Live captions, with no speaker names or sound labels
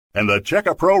And the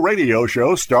Checka Pro Radio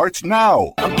Show starts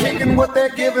now. I'm taking what they're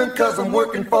giving because I'm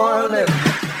working for a living.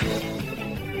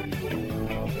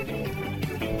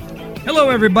 Hello,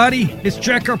 everybody. It's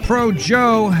Checka Pro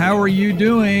Joe. How are you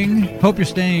doing? Hope you're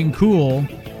staying cool.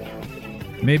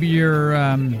 Maybe you're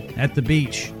at the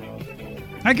beach.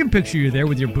 I can picture you there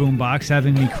with your boombox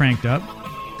having me cranked up.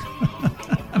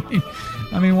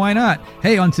 I mean, why not?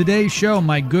 Hey, on today's show,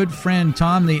 my good friend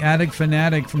Tom, the Attic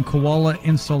Fanatic from Koala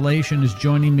Insulation, is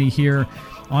joining me here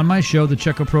on my show, the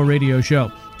Checka Pro Radio Show,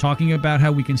 talking about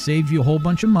how we can save you a whole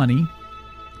bunch of money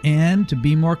and to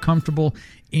be more comfortable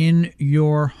in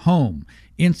your home.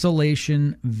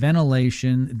 Insulation,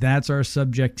 ventilation, that's our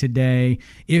subject today.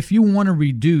 If you want to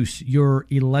reduce your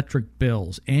electric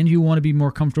bills and you want to be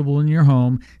more comfortable in your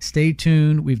home, stay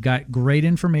tuned. We've got great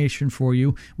information for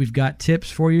you. We've got tips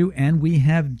for you, and we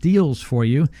have deals for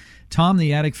you. Tom,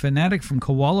 the Attic Fanatic from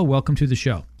Koala, welcome to the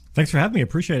show. Thanks for having me.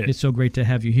 Appreciate it. It's so great to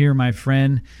have you here, my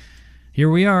friend.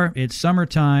 Here we are. It's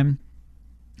summertime.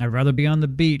 I'd rather be on the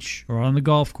beach or on the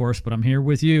golf course, but I'm here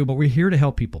with you. But we're here to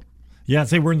help people. Yeah, I'd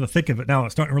say we're in the thick of it now.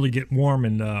 It's starting to really get warm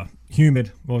and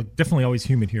humid. Well, definitely always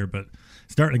humid here, but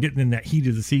starting to get in that heat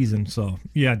of the season. So,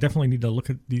 yeah, definitely need to look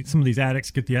at some of these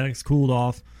attics, get the attics cooled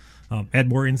off, add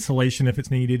more insulation if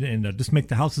it's needed, and just make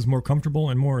the houses more comfortable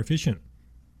and more efficient.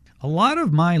 A lot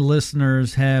of my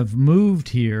listeners have moved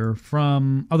here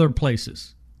from other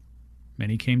places.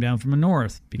 Many came down from the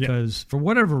north because for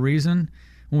whatever reason,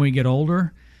 when we get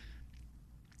older,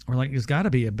 we're like, there's got to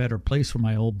be a better place for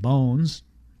my old bones.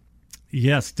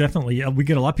 Yes, definitely. We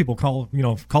get a lot of people call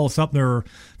us up. They're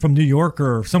from New York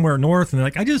or somewhere north, and they're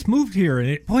like, I just moved here,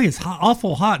 and it's hot,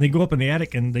 awful hot. And they go up in the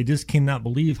attic, and they just cannot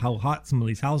believe how hot some of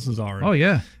these houses are. Oh,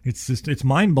 yeah. It's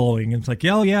mind-blowing. It's like,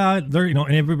 yeah, they're,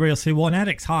 and everybody will say, well, an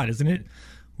attic's hot, isn't it?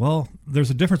 Well, there's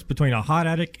a difference between a hot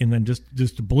attic and then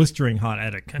just a blistering hot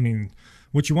attic. I mean,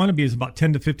 what you want to be is about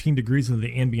 10 to 15 degrees of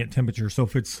the ambient temperature. So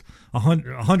if it's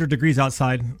 100 degrees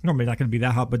outside, normally not going to be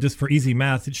that hot, but just for easy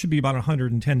math, it should be about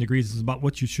 110 degrees is about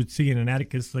what you should see in an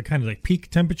attic. It's the kind of like peak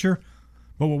temperature.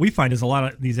 But what we find is a lot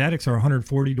of these attics are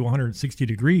 140 to 160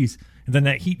 degrees, and then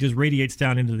that heat just radiates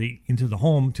down into the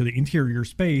home, to the interior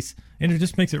space, and it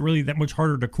just makes it really that much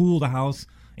harder to cool the house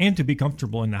and to be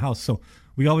comfortable in the house. So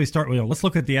we always start with, let's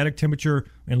look at the attic temperature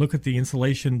and look at the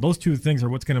insulation. Those two things are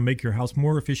what's going to make your house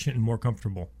more efficient and more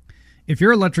comfortable. If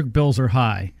your electric bills are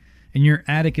high and your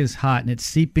attic is hot and it's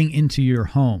seeping into your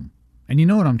home, and you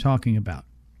know what I'm talking about.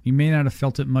 You may not have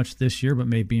felt it much this year, but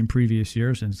maybe in previous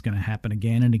years, and it's going to happen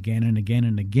again and again and again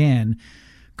and again.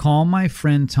 Call my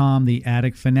friend Tom, the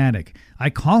Attic Fanatic. I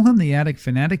call him the Attic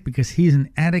Fanatic because he's an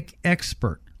attic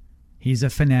expert. He's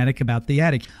a fanatic about the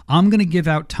attic. I'm going to give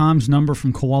out Tom's number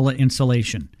from Koala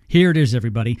Insulation. Here it is,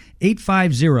 everybody.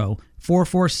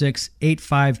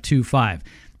 850-446-8525.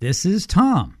 This is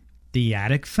Tom, the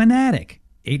Attic Fanatic.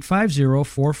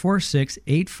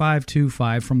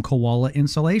 850-446-8525 from Koala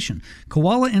Insulation.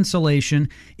 Koala Insulation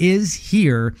is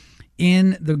here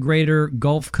in the greater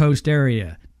Gulf Coast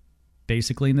area,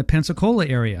 basically in the Pensacola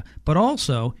area, but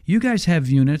also you guys have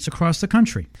units across the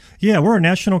country. Yeah, we're a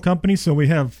national company, so we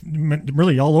have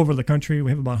really all over the country. We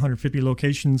have about 150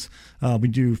 locations. We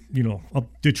do,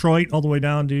 up Detroit all the way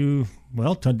down to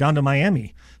down to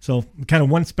Miami. So kind of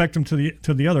one spectrum to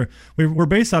the other. We're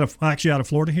based out of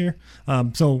Florida here.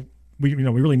 So we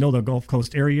really know the Gulf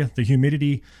Coast area, the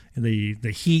humidity,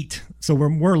 the heat. So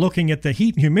we're looking at the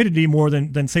heat and humidity more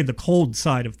than say the cold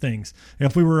side of things.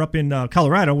 If we were up in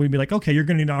Colorado, we'd be like, okay, you're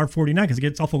going to need an R49 because it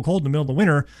gets awful cold in the middle of the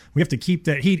winter. We have to keep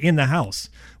that heat in the house.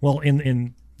 Well,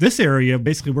 in this area,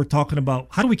 basically, we're talking about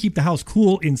how do we keep the house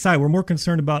cool inside. We're more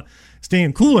concerned about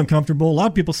staying cool and comfortable. A lot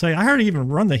of people say, I hardly even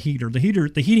run the heater. The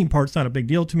heating part's not a big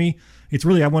deal to me. It's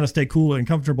really, I want to stay cool and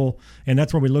comfortable. And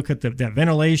that's where we look at that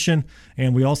ventilation.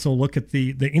 And we also look at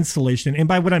the insulation. And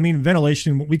by what I mean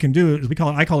ventilation, what we can do is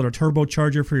I call it a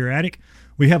turbocharger for your attic.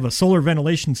 We have a solar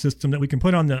ventilation system that we can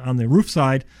put on the roof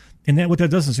side. And what that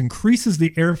does is increases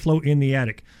the airflow in the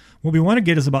attic. What we want to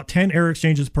get is about 10 air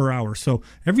exchanges per hour. So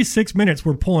every 6 minutes,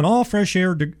 we're pulling all fresh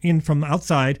air in from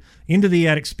outside into the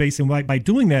attic space. And by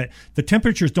doing that, the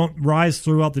temperatures don't rise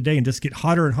throughout the day and just get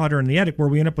hotter and hotter in the attic, where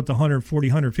we end up with the 140,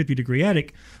 150 degree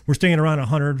attic. We're staying around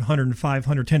 100, 105,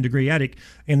 110 degree attic.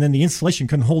 And then the insulation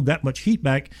can hold that much heat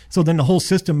back. So then the whole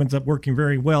system ends up working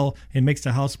very well and makes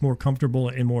the house more comfortable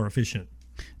and more efficient.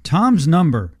 Tom's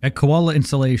number at Koala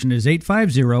Insulation is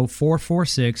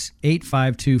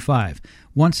 850-446-8525.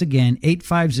 Once again,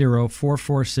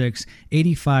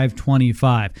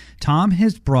 850-446-8525. Tom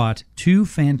has brought two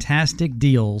fantastic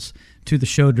deals to the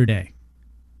show today.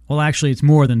 Well, actually, it's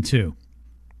more than two.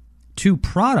 2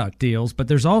 product deals, but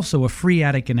there's also a free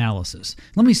attic analysis.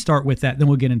 Let me start with that, then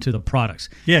we'll get into the products.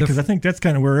 Yeah, because I think that's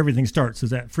kind of where everything starts, is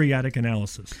that free attic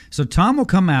analysis. So Tom will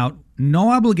come out,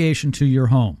 no obligation to your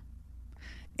home,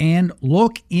 and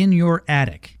look in your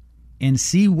attic and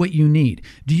see what you need.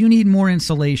 Do you need more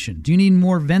insulation? Do you need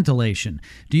more ventilation?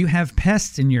 Do you have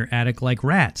pests in your attic like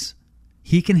rats?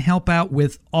 He can help out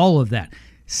with all of that.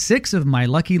 6 of my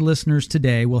lucky listeners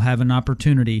today will have an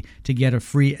opportunity to get a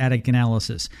free attic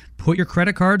analysis. Put your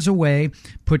credit cards away.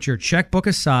 Put your checkbook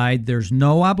aside. There's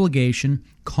no obligation.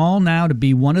 Call now to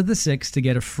be one of the 6 to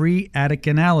get a free attic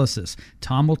analysis.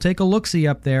 Tom will take a look-see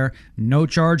up there. No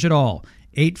charge at all.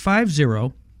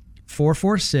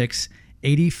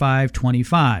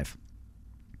 850-446-8525.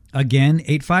 Again,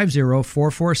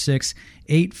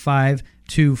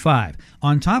 850-446-8525.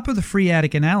 On top of the free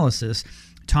attic analysis,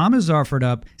 Tom has offered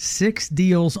up 6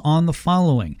 deals on the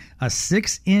following. A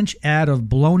 6-inch ad of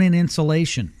blown-in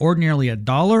insulation, ordinarily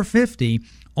 $1.50,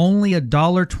 only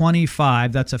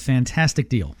 $1.25. That's a fantastic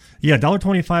deal. Yeah,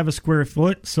 $1.25 a square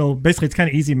foot. So basically it's kind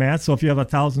of easy math. So if you have a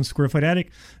 1,000 square foot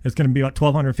attic, it's going to be about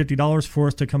 $1,250 for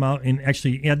us to come out and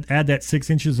actually add that 6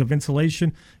 inches of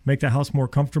insulation, make the house more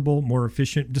comfortable, more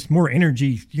efficient, just more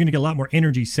energy. You're going to get a lot more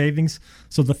energy savings.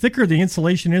 So the thicker the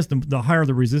insulation is, the higher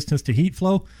the resistance to heat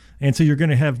flow. And so you're going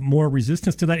to have more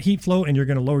resistance to that heat flow, and you're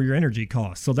going to lower your energy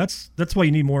costs. So that's why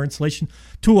you need more insulation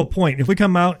to a point. If we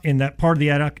come out in that part of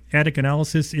the attic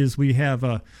analysis is we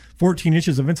have 14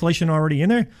 inches of insulation already in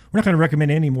there, we're not going to recommend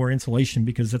any more insulation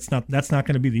because that's not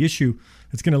going to be the issue.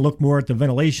 It's going to look more at the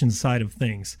ventilation side of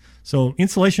things. So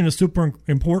insulation is super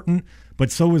important, but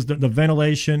so is the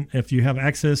ventilation. If you have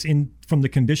access in from the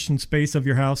conditioned space of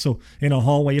your house, so in a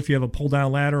hallway, if you have a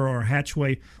pull-down ladder or a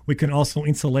hatchway, we can also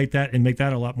insulate that and make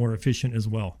that a lot more efficient as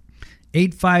well.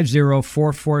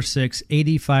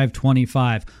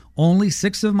 850-446-8525. Only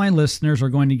 6 of my listeners are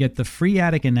going to get the free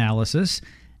attic analysis,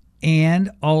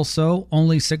 and also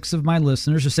only 6 of my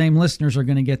listeners, the same listeners, are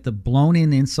going to get the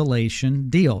blown-in insulation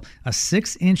deal. A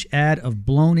 6-inch ad of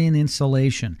blown-in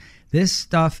insulation. This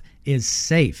stuff is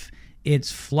safe.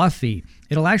 It's fluffy.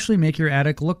 It'll actually make your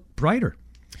attic look brighter.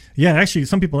 Yeah, actually,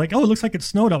 some people are like, oh, it looks like it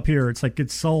snowed up here. It's like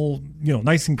it's all,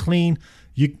 nice and clean.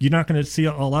 You're not going to see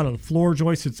a lot of the floor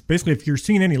joists. It's basically, if you're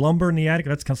seeing any lumber in the attic,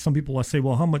 that's because some people will say,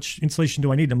 well, how much insulation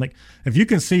do I need? I'm like, if you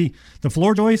can see the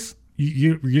floor joists,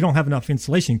 you don't have enough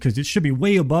insulation because it should be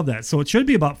way above that. So it should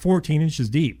be about 14 inches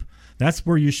deep. That's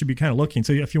where you should be kind of looking.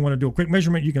 So if you want to do a quick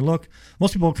measurement, you can look.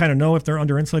 Most people kind of know if they're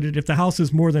under insulated. If the house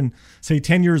is more than, say,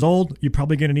 10 years old, you're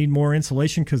probably going to need more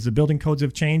insulation because the building codes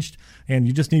have changed, and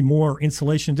you just need more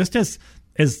insulation. Just as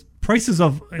prices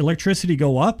of electricity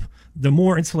go up, the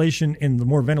more insulation and the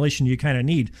more ventilation you kind of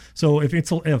need. So if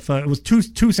it was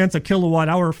 2 cents a kilowatt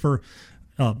hour for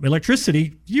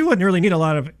electricity, you wouldn't really need a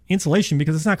lot of insulation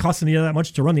because it's not costing you that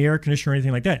much to run the air conditioner or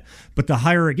anything like that. But the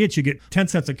higher it gets, you get 10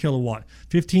 cents a kilowatt,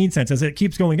 15 cents. As it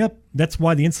keeps going up, that's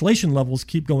why the insulation levels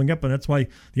keep going up, and that's why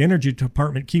the energy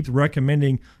department keeps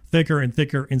recommending thicker and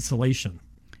thicker insulation.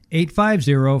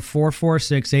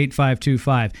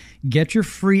 850-446-8525. Get your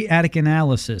free attic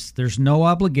analysis. There's no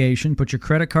obligation. Put your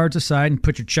credit cards aside and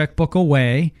put your checkbook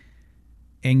away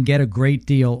and get a great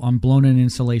deal on blown-in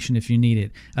insulation if you need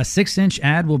it. A 6-inch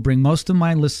ad will bring most of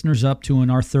my listeners up to an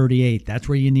R38. That's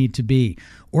where you need to be.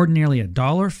 Ordinarily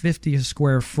 $1.50 a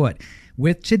square foot.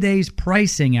 With today's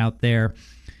pricing out there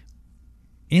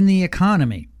in the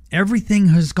economy, everything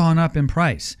has gone up in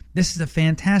price. This is a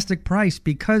fantastic price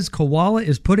because Koala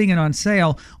is putting it on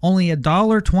sale. Only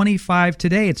 $1.25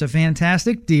 today. It's a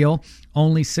fantastic deal.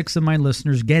 Only 6 of my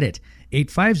listeners get it.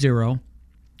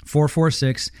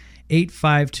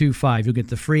 850-446-8525. You'll get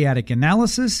the free attic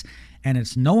analysis, and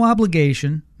it's no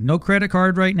obligation, no credit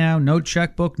card right now, no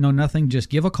checkbook, no nothing. Just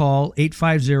give a call,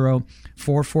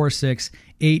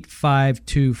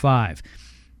 850-446-8525.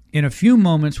 In a few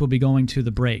moments, we'll be going to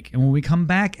the break. And when we come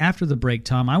back after the break,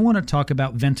 Tom, I want to talk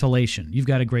about ventilation. You've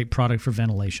got a great product for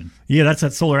ventilation. Yeah, that's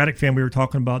that solar attic fan we were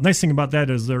talking about. Nice thing about that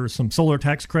is there's some solar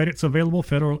tax credits available,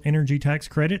 federal energy tax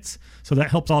credits. So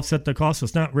that helps offset the cost.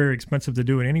 It's not very expensive to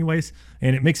do it anyways,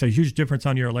 and it makes a huge difference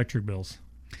on your electric bills.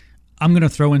 I'm going to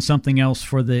throw in something else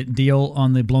for the deal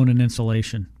on the blown-in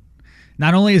insulation.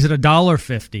 Not only is it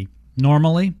 $1.50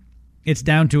 normally, it's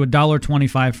down to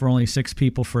 $1.25 for only 6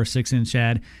 people for a 6-inch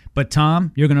ad. But,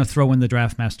 Tom, you're going to throw in the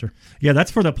DraftMaster. Yeah,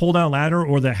 that's for the pull-down ladder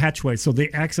or the hatchway. So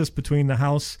the access between the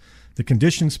house the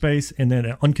conditioned space and then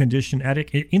an unconditioned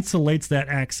attic. It insulates that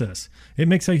access. It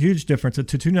makes a huge difference.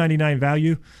 It's a $299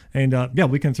 value, and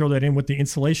we can throw that in with the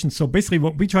insulation. So basically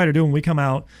what we try to do when we come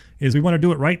out is we want to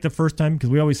do it right the first time, because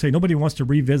we always say nobody wants to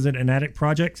revisit an attic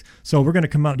project. So we're going to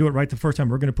come out and do it right the first time.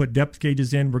 We're going to put depth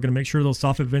gauges in. We're going to make sure those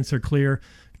soffit vents are clear,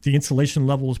 the insulation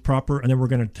level is proper, and then we're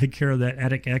going to take care of that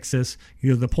attic access,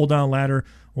 either the pull-down ladder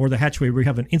or the hatchway, where we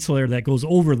have an insulator that goes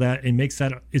over that and makes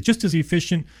that it's just as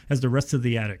efficient as the rest of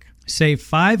the attic. Save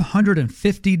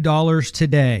 $550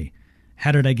 today.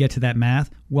 How did I get to that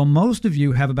math? Well, most of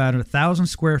you have about 1,000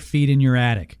 square feet in your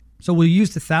attic. So we'll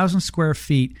use the 1,000 square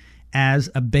feet as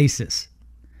a basis.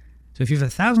 So if you have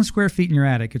 1,000 square feet in your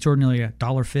attic, it's ordinarily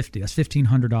 $1.50. That's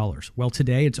 $1,500. Well,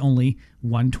 today it's only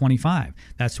 $125.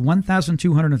 That's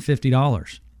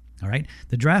 $1,250. All right.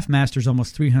 The DraftMaster is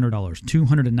almost $300,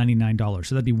 $299.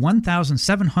 So that'd be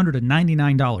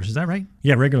 $1,799. Is that right?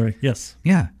 Yeah, regularly. Yes.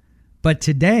 Yeah. But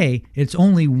today, it's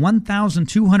only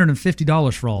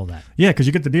 $1,250 for all of that. Yeah, because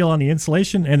you get the deal on the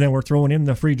insulation, and then we're throwing in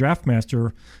the free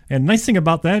DraftMaster. And nice thing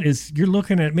about that is you're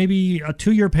looking at maybe a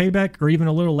 2-year payback or even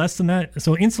a little less than that.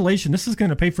 So insulation, this is going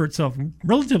to pay for itself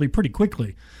relatively pretty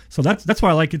quickly. So that's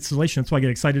why I like insulation. That's why I get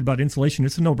excited about insulation.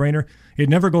 It's a no-brainer. It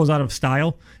never goes out of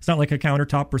style. It's not like a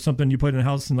countertop or something you put in a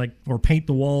house and or paint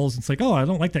the walls. It's like, oh, I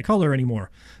don't like that color anymore.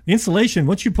 The insulation,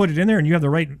 once you put it in there and you have the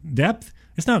right depth,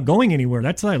 it's not going anywhere.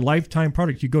 That's a lifetime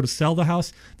product. You go to sell the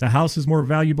house is more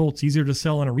valuable. It's easier to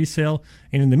sell on a resale.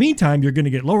 And in the meantime, you're going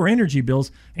to get lower energy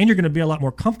bills, and you're going to be a lot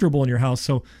more comfortable in your house.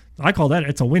 So I call that,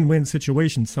 it's a win-win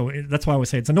situation. So that's why I would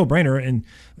say it's a no-brainer. And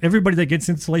everybody that gets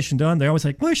insulation done, they're always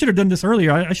like, well, I should have done this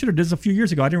earlier. I should have done this a few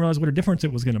years ago. I didn't realize what a difference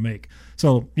it was going to make.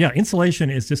 So yeah, insulation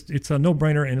is just, it's a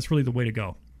no-brainer, and it's really the way to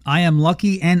go. I am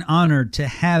lucky and honored to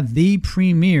have the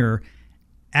premier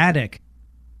attic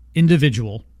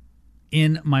individual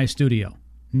in my studio,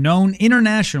 known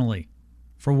internationally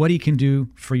for what he can do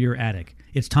for your attic.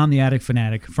 It's Tom the Attic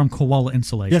Fanatic from Koala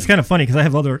Insulation. Yeah, it's kind of funny because I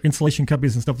have other insulation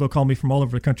companies and stuff. They'll call me from all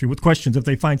over the country with questions if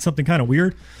they find something kind of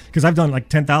weird, because I've done like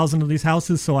 10,000 of these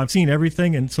houses, so I've seen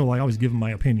everything, and so I always give them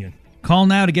my opinion. Call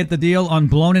now to get the deal on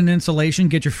blown-in insulation.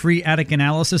 Get your free attic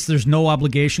analysis. There's no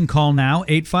obligation. Call now,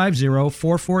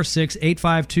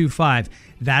 850-446-8525.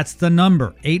 That's the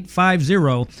number,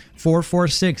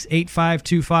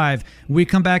 850-446-8525. When we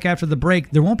come back after the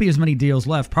break, there won't be as many deals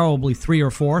left, probably 3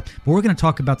 or 4, but we're going to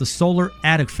talk about the solar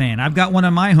attic fan. I've got one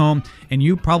in my home, and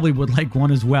you probably would like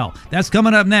one as well. That's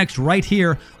coming up next right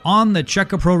here on the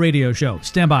Checka Pro Radio Show.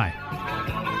 Stand by.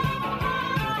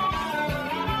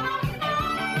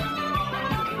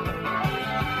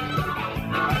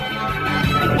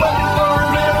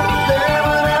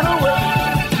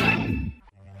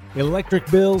 Electric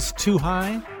bills too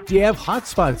high? Do you have hot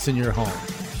spots in your home?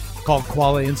 Call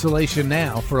Koala Insulation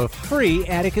now for a free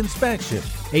attic inspection.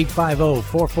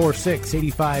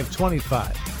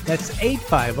 850-446-8525. That's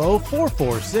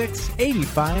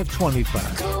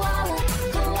 850-446-8525.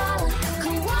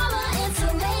 Koala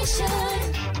Insulation.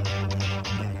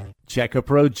 Checka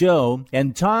Pro Joe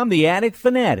and Tom the Attic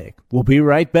Fanatic will be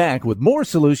right back with more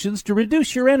solutions to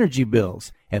reduce your energy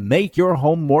bills and make your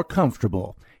home more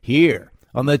comfortable. Here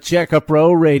on the Checka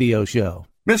Pro Radio Show.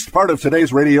 Missed part of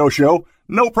today's radio show?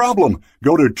 No problem.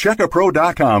 Go to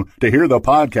checkapro.com to hear the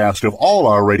podcast of all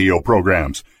our radio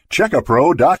programs.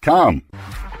 Checkapro.com.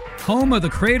 Home of the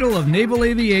cradle of naval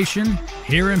aviation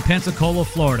here in Pensacola,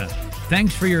 Florida.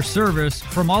 Thanks for your service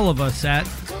from all of us at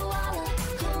Koala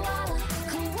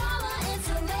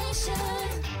Insulation.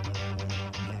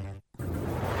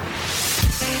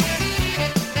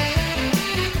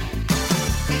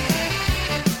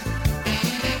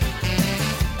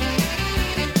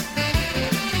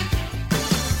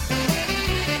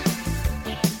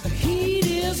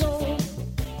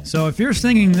 So if you're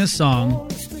singing this song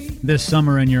this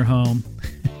summer in your home,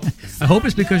 I hope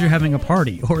it's because you're having a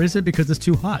party, or is it because it's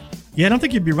too hot? Yeah, I don't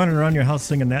think you'd be running around your house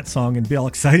singing that song and be all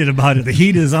excited about it. The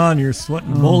heat is on, you're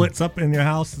sweating bullets up in your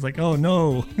house. It's like, oh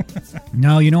no.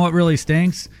 No, you know what really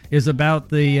stinks is about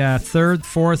the 3rd,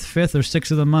 4th, 5th, or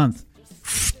 6th of the month.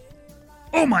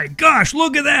 Oh my gosh,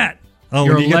 look at that. Oh,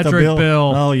 your when you electric get the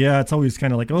bill. Oh yeah, it's always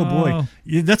kind of like, oh boy.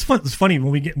 Yeah, that's fun. It's funny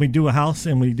when we do a house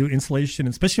and we do insulation,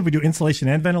 especially if we do insulation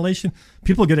and ventilation.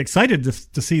 People get excited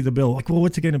to see the bill. Like, well,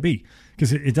 what's it going to be?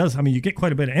 Because it does. I mean, you get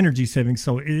quite a bit of energy savings,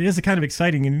 so it is kind of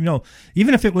exciting. And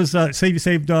even if it was say you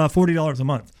saved $40 a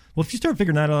month. Well, if you start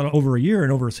figuring that out over a year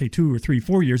and over say 2 or 3,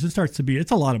 4 years, it starts to be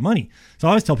it's a lot of money. So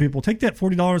I always tell people, take that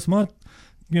 $40 a month,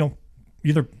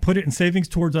 either put it in savings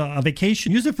towards a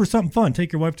vacation, use it for something fun.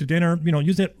 Take your wife to dinner,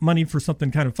 use that money for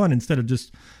something kind of fun instead of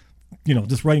just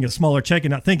writing a smaller check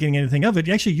and not thinking anything of it.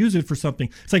 You actually use it for something.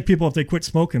 It's like people, if they quit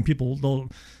smoking, they'll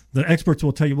the experts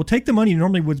will tell you, well, take the money you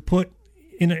normally would put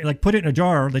it in a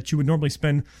jar that you would normally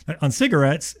spend on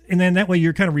cigarettes, and then that way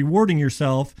you're kind of rewarding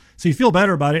yourself, so you feel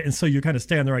better about it, and so you kind of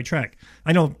stay on the right track.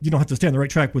 I know you don't have to stay on the right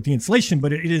track with the insulation,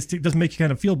 but it does make you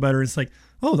kind of feel better. It's like,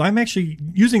 oh, I'm actually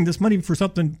using this money for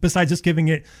something besides just giving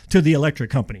it to the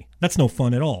electric company. That's no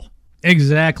fun at all.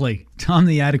 Exactly. Tom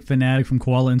the Attic Fanatic from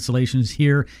Koala Insulation is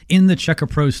here in the Checka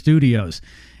Pro studios.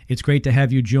 It's great to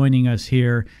have you joining us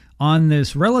here on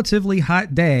this relatively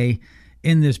hot day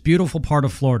in this beautiful part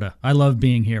of Florida. I love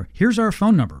being here. Here's our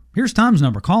phone number. Here's Tom's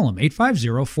number. Call him.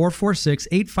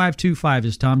 850-446-8525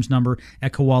 is Tom's number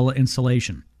at Koala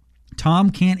Insulation. Tom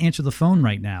can't answer the phone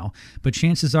right now, but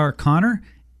chances are Connor,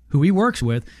 who he works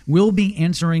with, will be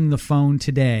answering the phone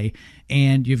today.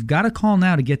 And you've got to call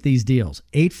now to get these deals.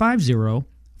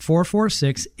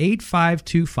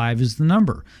 850-446-8525 is the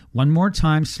number. One more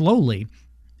time, slowly.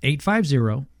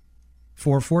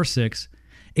 850-446-8525.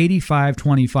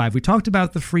 8525. We talked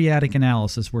about the free attic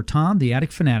analysis where Tom, the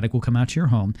Attic Fanatic, will come out to your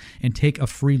home and take a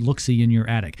free look-see in your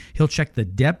attic. He'll check the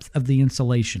depth of the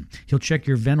insulation. He'll check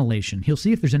your ventilation. He'll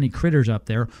see if there's any critters up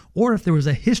there or if there was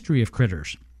a history of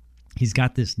critters. He's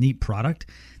got this neat product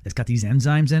that's got these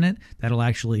enzymes in it that'll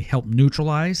actually help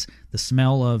neutralize the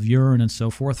smell of urine and so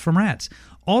forth from rats.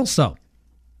 Also,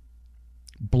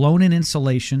 blown-in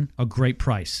insulation, a great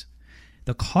price.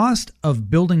 The cost of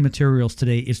building materials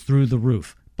today is through the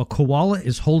roof. But Koala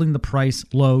is holding the price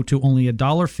low to only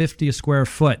 $1.50 a square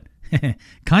foot.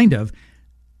 Kind of.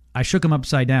 I shook him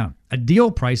upside down. A deal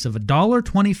price of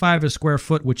 $1.25 a square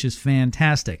foot, which is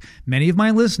fantastic. Many of my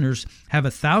listeners have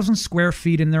 1,000 square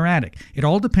feet in their attic. It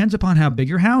all depends upon how big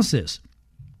your house is.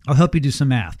 I'll help you do some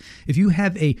math. If you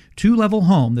have a 2-level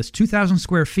home that's 2,000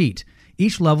 square feet,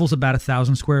 each level's about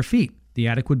 1,000 square feet. The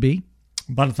attic would be?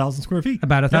 About 1,000 square feet.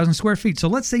 About 1,000 square feet. So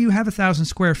let's say you have 1,000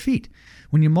 square feet.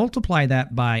 When you multiply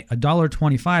that by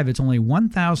 $1.25, it's only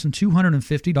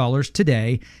 $1,250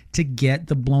 today to get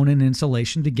the blown-in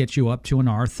insulation to get you up to an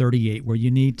R38 where you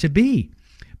need to be.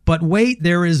 But wait,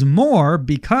 there is more,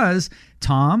 because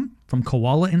Tom from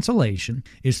Koala Insulation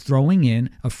is throwing in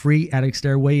a free attic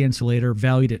stairway insulator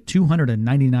valued at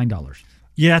 $299.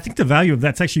 Yeah, I think the value of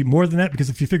that's actually more than that, because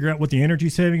if you figure out what the energy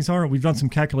savings are, we've done some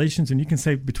calculations, and you can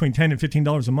save between $10 and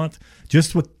 $15 a month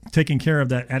just with taking care of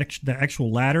that the actual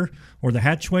ladder or the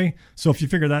hatchway. So if you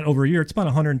figure that over a year, it's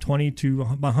about $120 to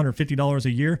about $150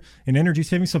 a year in energy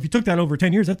savings. So if you took that over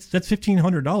 10 years, that's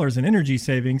 $1,500 in energy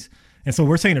savings. And so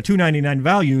we're saying a $299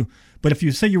 value. But if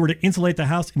you say you were to insulate the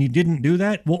house and you didn't do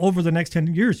that, well, over the next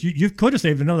 10 years, you could have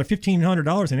saved another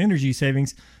 $1,500 in energy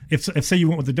savings if say you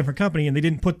went with a different company and they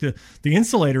didn't put the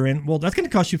insulator in. Well, that's going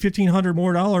to cost you $1,500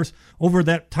 more over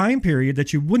that time period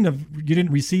that you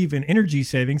didn't receive in energy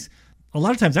savings. A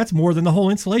lot of times that's more than the whole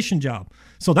insulation job.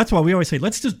 So that's why we always say,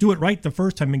 let's just do it right the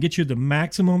first time and get you the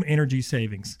maximum energy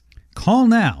savings. Call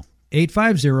now.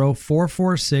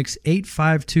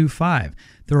 850-446-8525.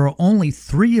 There are only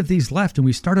 3 of these left, and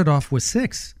we started off with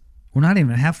 6. We're not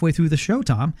even halfway through the show,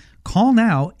 Tom. Call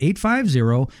now,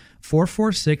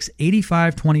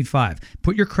 850-446-8525.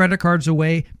 Put your credit cards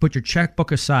away. Put your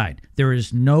checkbook aside. There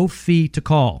is no fee to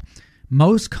call.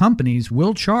 Most companies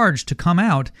will charge to come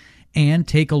out and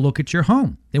take a look at your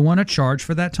home. They want to charge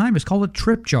for that time. It's called a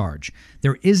trip charge.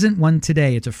 There isn't one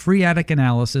today. It's a free attic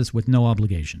analysis with no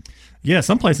obligation. Yeah,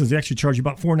 some places they actually charge you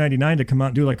about $4.99 to come out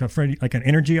and do like an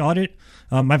energy audit.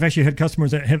 I've actually had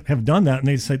customers that have done that, and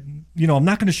they said, I'm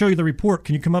not going to show you the report.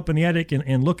 Can you come up in the attic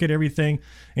and look at everything?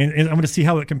 And I'm going to see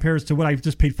how it compares to what I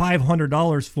just paid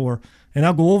 $500 for. And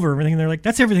I'll go over everything. And they're like,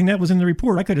 that's everything that was in the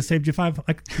report. I could have saved you I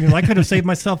could have saved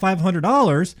myself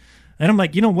 $500. And I'm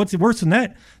like, what's worse than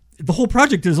that? The whole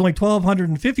project is only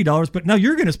 $1,250, but now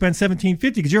you're going to spend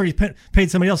 $1,750 because you already paid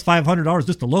somebody else $500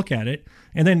 just to look at it,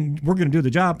 and then we're going to do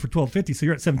the job for $1,250, so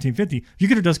you're at $1,750. You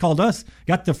could have just called us,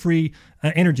 got the free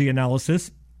energy analysis,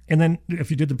 and then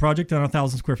if you did the project on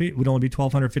 1,000 square feet, it would only be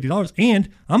 $1,250, and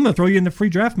I'm going to throw you in the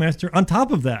free DraftMaster on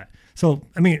top of that. So,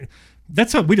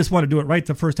 that's how we just want to do it right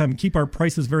the first time and keep our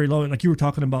prices very low. Like you were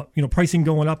talking about, pricing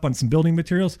going up on some building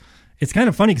materials. It's kind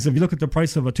of funny because if you look at the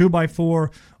price of a 2x4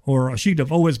 or a sheet of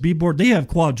OSB board, they have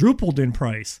quadrupled in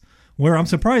price. Where I'm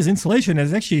surprised insulation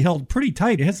has actually held pretty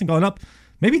tight. It hasn't gone up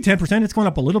maybe 10%. It's gone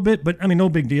up a little bit, but no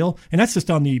big deal. And that's just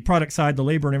on the product side. The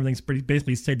labor and everything's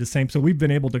basically stayed the same. So we've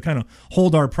been able to kind of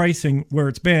hold our pricing where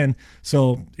it's been.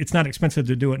 So it's not expensive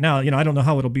to do it now. I don't know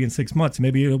how it'll be in 6 months.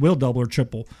 Maybe it will double or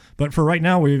triple. But for right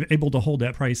now, we're able to hold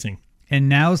that pricing. And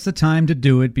now's the time to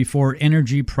do it before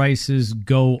energy prices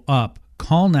go up.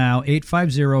 Call now,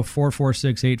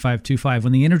 850-446-8525.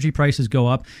 When the energy prices go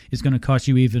up, it's going to cost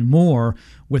you even more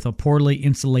with a poorly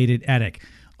insulated attic.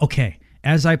 Okay.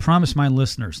 As I promised my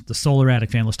listeners, the Solar Attic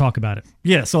fan, let's talk about it.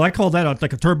 Yeah, so I call that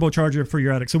like a turbocharger for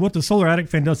your attic. So what the Solar Attic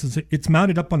fan does is it's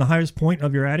mounted up on the highest point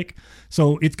of your attic.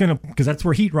 So it's going to, because that's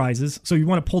where heat rises. So you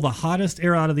want to pull the hottest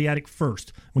air out of the attic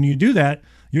first. When you do that,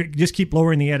 you just keep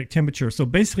lowering the attic temperature. So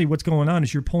basically what's going on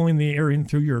is you're pulling the air in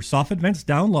through your soffit vents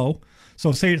down low.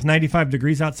 So say it's 95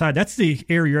 degrees outside. That's the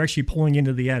air you're actually pulling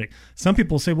into the attic. Some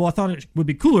people say, well, I thought it would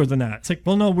be cooler than that. It's like,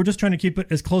 well, no, we're just trying to keep it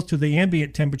as close to the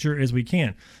ambient temperature as we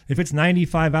can. If it's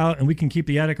 95 out and we can keep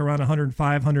the attic around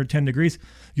 105, 110 degrees,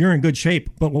 you're in good shape.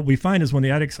 But what we find is when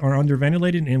the attics are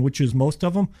underventilated, and which is most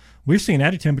of them, we're seeing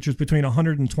attic temperatures between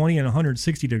 120 and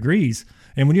 160 degrees.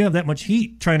 And when you have that much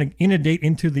heat trying to inundate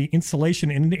into the insulation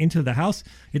and into the house,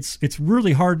 it's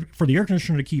really hard for the air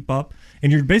conditioner to keep up.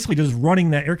 And you're basically just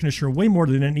running that air conditioner way more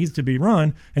than it needs to be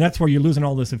run. And that's where you're losing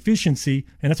all this efficiency.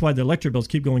 And that's why the electric bills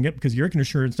keep going up, because your air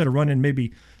conditioner, instead of running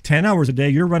maybe 10 hours a day,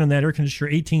 you're running that air conditioner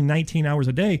 18, 19 hours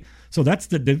a day. So that's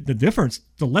the difference.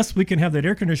 The less we can have that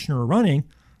air conditioner running,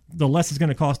 the less it's going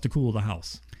to cost to cool the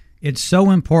house. It's so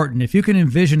important. If you can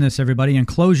envision this, everybody, and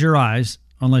close your eyes,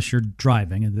 unless you're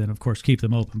driving, and then, of course, keep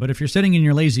them open. But if you're sitting in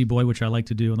your lazy boy, which I like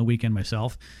to do on the weekend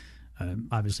myself,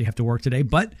 obviously have to work today,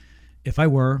 but if I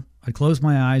were, I'd close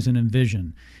my eyes and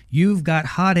envision. You've got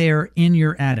hot air in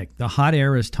your attic. The hot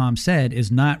air, as Tom said,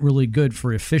 is not really good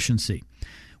for efficiency.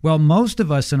 Well, most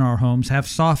of us in our homes have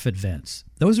soffit vents.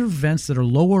 Those are vents that are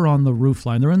lower on the roof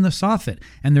line. They're in the soffit,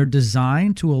 and they're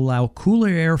designed to allow cooler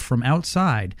air from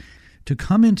outside to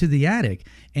come into the attic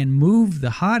and move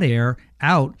the hot air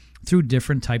out through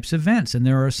different types of vents. And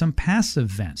there are some passive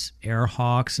vents, air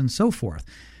hawks and so forth.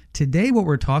 Today, what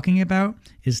we're talking about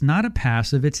is not a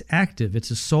passive, it's active.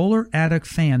 It's a solar attic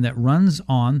fan that runs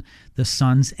on the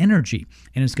sun's energy,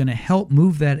 and it's going to help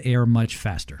move that air much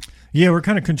faster. Yeah, we're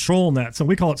kind of controlling that. So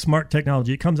we call it smart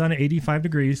technology. It comes on at 85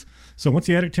 degrees. So once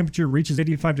the attic temperature reaches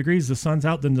 85 degrees, the sun's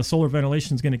out, then the solar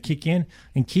ventilation is going to kick in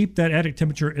and keep that attic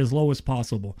temperature as low as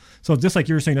possible. So just like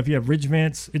you were saying, if you have ridge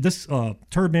vents,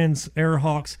 turbines, air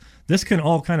hawks, this can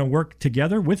all kind of work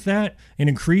together with that and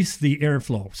increase the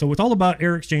airflow. So it's all about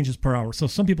air exchanges per hour. So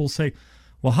some people say,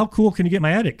 well, how cool can you get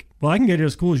my attic? Well, I can get it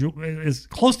as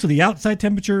close to the outside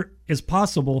temperature as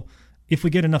possible if we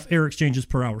get enough air exchanges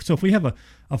per hour. So if we have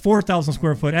a 4,000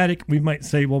 square foot attic, we might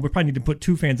say, well, we probably need to put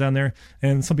 2 fans on there.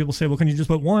 And some people say, well, can you just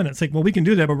put 1? It's like, well, we can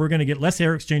do that, but we're going to get less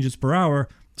air exchanges per hour.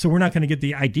 So we're not going to get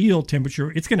the ideal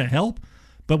temperature. It's going to help,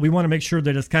 but we want to make sure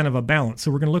that it's kind of a balance.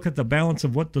 So we're going to look at the balance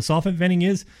of what the soffit venting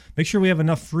is, make sure we have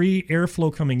enough free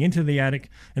airflow coming into the attic,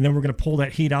 and then we're going to pull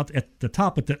that heat out at the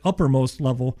top, at the uppermost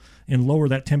level, and lower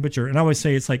that temperature. And I always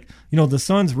say it's like, the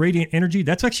sun's radiant energy,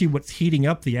 that's actually what's heating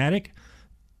up the attic.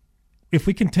 If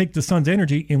we can take the sun's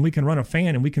energy and we can run a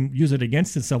fan and we can use it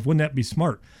against itself, wouldn't that be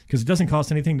smart? Because it doesn't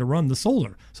cost anything to run the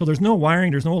solar. So there's no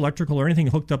wiring, there's no electrical or anything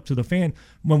hooked up to the fan.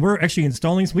 When we're actually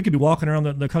installing this, we could be walking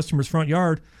around the customer's front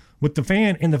yard with the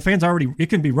fan, and the fan's already, it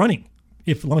can be running.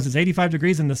 As long as it's 85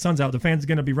 degrees and the sun's out, the fan's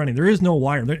going to be running. There is no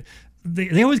wire.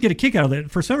 They always get a kick out of it.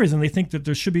 For some reason, they think that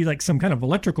there should be like some kind of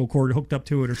electrical cord hooked up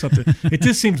to it or something. It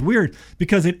just seems weird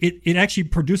because it actually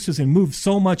produces and moves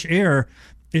so much air.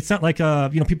 It's not like,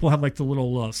 people have like the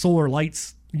little solar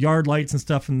lights, yard lights and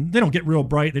stuff, and they don't get real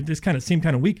bright. They just kind of seem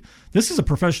kind of weak. This is a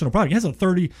professional product. It has a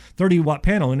 30 watt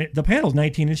panel, and the panel's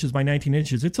 19 inches by 19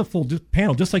 inches. It's a full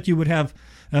panel, just like you would have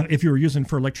if you were using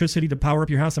for electricity to power up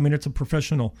your house. I mean, it's a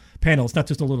professional panel. It's not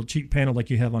just a little cheap panel like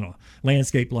you have on a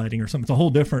landscape lighting or something. It's a whole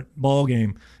different ball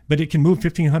game, but it can move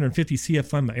 1,550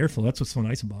 CFM airflow. That's what's so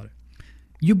nice about it.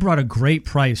 You brought a great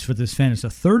price for this fan. It's a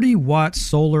 30-watt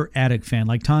solar attic fan.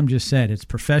 Like Tom just said, it's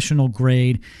professional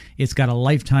grade. It's got a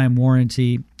lifetime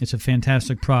warranty. It's a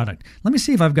fantastic product. Let me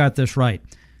see if I've got this right.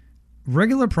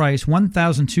 Regular price,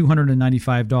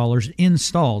 $1,295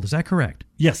 installed. Is that correct?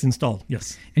 Yes, installed.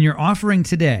 Yes. And you're offering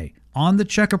today on the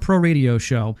Checka Pro Radio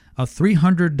Show a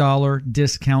 $300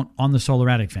 discount on the solar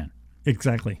attic fan.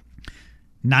 Exactly.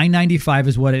 $995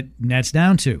 is what it nets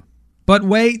down to. But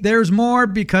wait, there's more,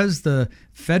 because the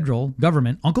federal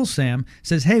government, Uncle Sam,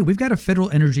 says, hey, we've got a federal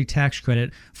energy tax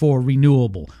credit for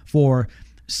renewable, for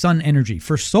sun energy,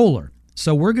 for solar.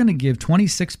 So we're going to give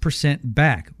 26%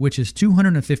 back, which is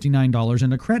 $259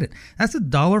 in a credit. That's a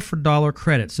dollar-for-dollar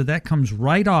credit. So that comes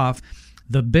right off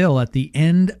the bill at the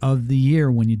end of the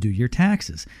year when you do your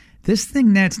taxes. This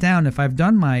thing nets down, if I've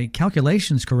done my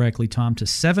calculations correctly, Tom, to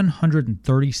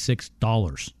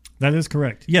 $736. That is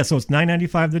correct. Yeah, so it's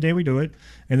 $995 the day we do it.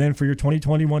 And then for your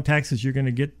 2021 taxes, you're going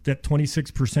to get that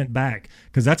 26% back,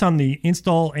 because that's on the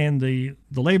install and the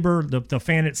labor, the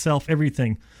fan itself,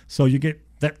 everything. So you get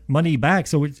that money back.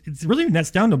 So it's really nets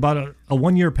down to about a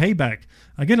 1 year payback.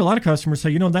 I get a lot of customers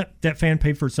say, that fan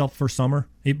paid for itself for summer.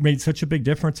 It made such a big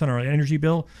difference on our energy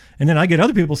bill. And then I get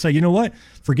other people say, you know what?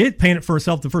 Forget paying it for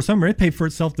itself the first summer. It paid for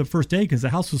itself the first day because the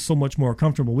house was so much more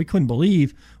comfortable. We couldn't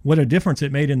believe what a difference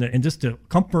it made in just the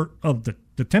comfort of the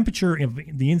temperature of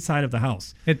the inside of the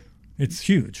house. It's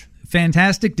huge.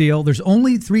 Fantastic deal. There's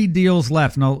only 3 deals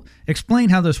left, and I'll explain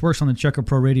how this works on the Checker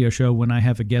Pro Radio Show when I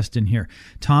have a guest in here.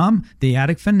 Tom, the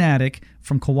Attic Fanatic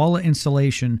from Koala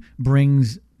Insulation,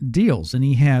 brings deals, and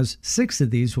he has 6 of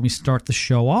these when we start the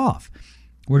show off.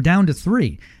 We're down to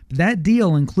 3. That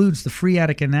deal includes the free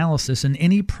attic analysis and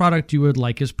any product you would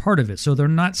like as part of it, so they're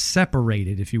not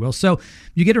separated, if you will. So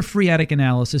you get a free attic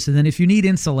analysis, and then if you need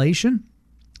insulation,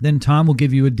 then Tom will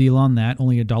give you a deal on that,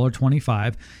 only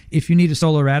 $1.25. If you need a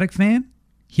solar attic fan,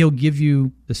 he'll give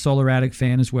you the solar attic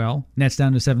fan as well. That's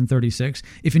down to $7.36.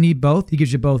 If you need both, he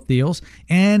gives you both deals.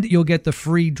 And you'll get the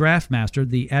free DraftMaster,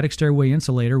 the attic stairway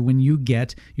insulator, when you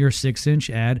get your 6-inch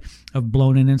ad of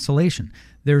blown-in insulation.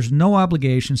 There's no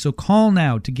obligation, so call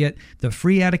now to get the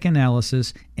free attic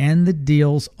analysis and the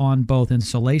deals on both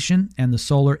insulation and the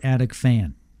solar attic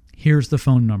fan. Here's the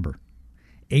phone number.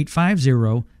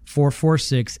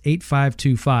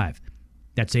 850-446-8525.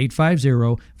 That's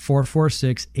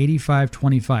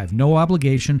 850-446-8525. No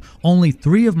obligation. Only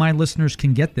 3 of my listeners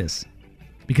can get this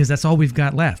because that's all we've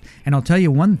got left. And I'll tell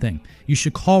you one thing. You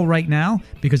should call right now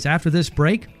because after this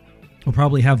break, we'll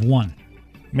probably have 1.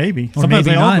 Maybe. Or Sometimes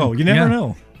maybe they all none. go. You never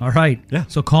know. All right. Yeah.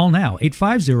 So call now,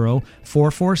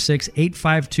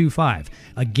 850-446-8525.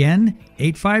 Again,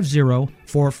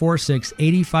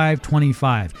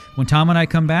 850-446-8525. When Tom and I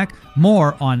come back,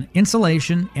 more on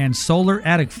insulation and solar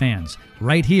attic fans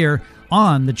right here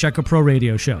on the Checker Pro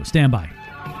Radio Show. Stand by.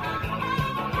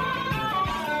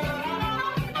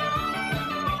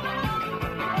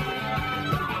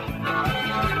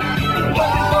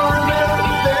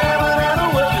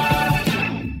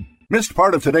 Missed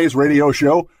part of today's radio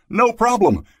show? No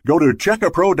problem. Go to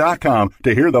checkapro.com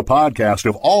to hear the podcast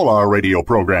of all our radio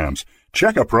programs.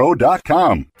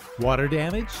 Checkapro.com. Water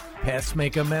damage? Pests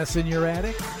make a mess in your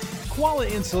attic? Koala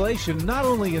Insulation not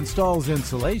only installs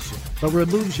insulation, but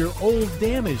removes your old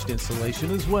damaged insulation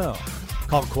as well.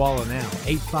 Call Koala now,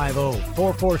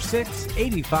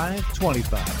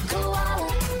 850-446-8525.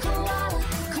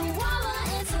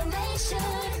 Koala Insulation.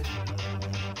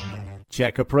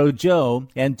 Checker Pro Joe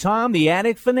and Tom the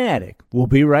Attic Fanatic will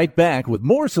be right back with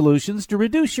more solutions to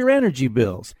reduce your energy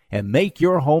bills and make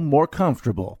your home more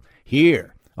comfortable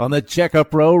here on the Checker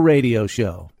Pro Radio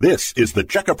Show. This is the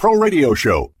Checker Pro Radio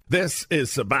Show. This is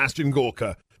Sebastian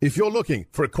Gorka. If you're looking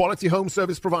for a quality home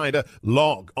service provider,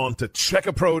 log on to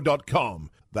checkapro.com.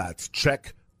 That's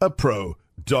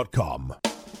checkapro.com.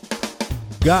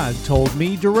 God told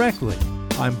me directly,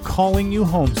 I'm calling you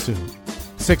home soon.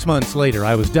 6 months later,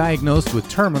 I was diagnosed with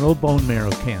terminal bone marrow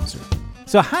cancer.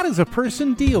 So how does a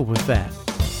person deal with that?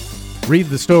 Read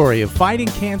the story of fighting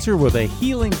cancer with a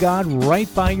healing God right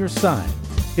by your side.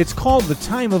 It's called The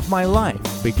Time of My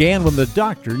Life. Began when the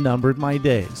doctor numbered my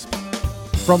days.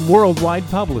 From Worldwide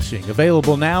Publishing,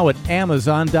 available now at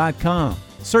Amazon.com.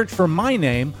 Search for my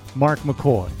name, Mark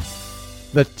McCoy.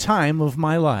 The Time of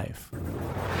My Life.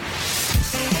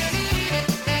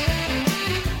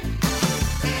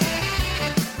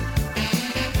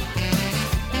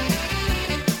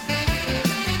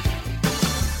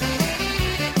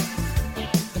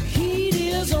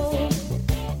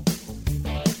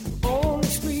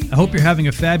 I hope you're having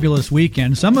a fabulous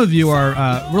weekend. Some of you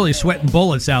are really sweating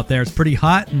bullets out there. It's pretty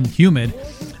hot and humid.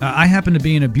 I happen to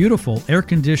be in a beautiful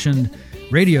air-conditioned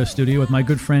radio studio with my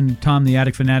good friend Tom, the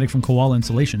Attic Fanatic from Koala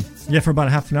Insulation. Yeah, for about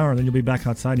a half an hour, then you'll be back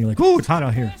outside and you're like, oh, it's hot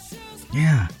out here.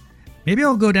 Yeah. Maybe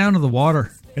I'll go down to the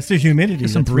water. It's the humidity Get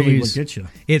some that's really breeze. what gets you.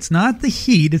 It's not the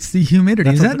heat, it's the humidity.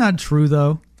 That's Is what that not true,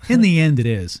 though? In the end, it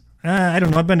is. I don't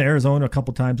know. I've been to Arizona a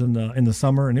couple times in the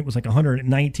summer, and it was like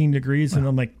 119 degrees, and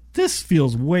I'm like, this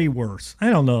feels way worse. I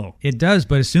don't know. It does,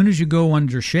 but as soon as you go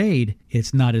under shade,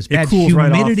 it's not as bad. cools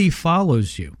right off. Humidity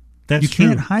follows you. That's you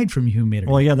can't true. hide from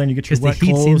humidity. Well, yeah, then you get your 'Cause wet the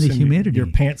heat's clothes in the and humidity. your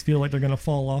pants feel like they're going to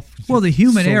fall off. Well, the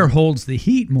humid So- air holds the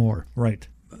heat more. Right.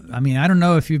 I mean, I don't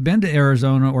know if you've been to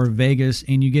Arizona or Vegas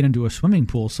and you get into a swimming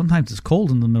pool. Sometimes it's cold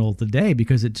in the middle of the day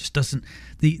because it just doesn't.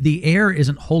 The air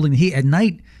isn't holding the heat at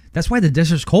night. That's why the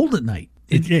desert's cold at night.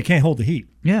 It can't hold the heat.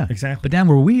 Yeah, Exactly. But down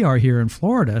where we are here in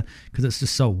Florida, because it's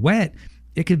just so wet,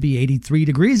 it could be 83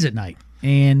 degrees at night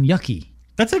and yucky.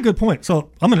 That's a good point. So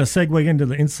I'm going to segue into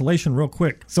the insulation real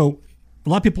quick. So a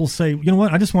lot of people say, you know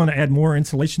what, I just want to add more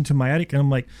insulation to my attic. And I'm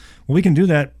like, well, we can do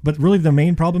that. But really the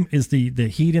main problem is the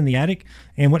heat in the attic.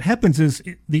 And what happens is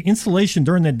the insulation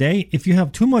during the day, if you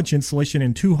have too much insulation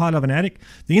and too hot of an attic,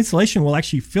 the insulation will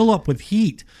actually fill up with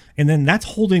heat. And then that's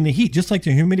holding the heat, just like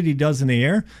the humidity does in the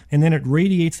air. And then it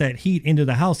radiates that heat into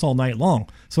the house all night long.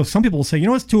 So some people will say, you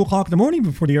know, it's 2 o'clock in the morning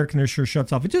before the air conditioner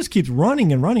shuts off. It just keeps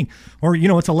running and running. Or, you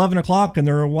know, it's 11 o'clock and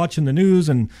they're watching the news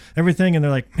and everything. And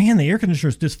they're like, man, the air conditioner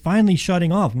is just finally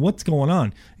shutting off. What's going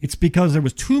on? It's because there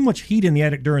was too much heat in the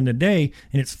attic during the day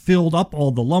and it's filled up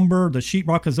all the lumber. The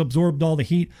sheetrock has absorbed all the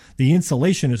heat. The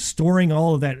insulation is storing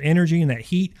all of that energy and that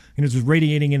heat and it's just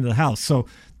radiating into the house. So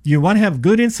you want to have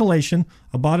good insulation,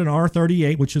 about an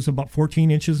R38, which is about 14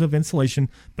 inches of insulation.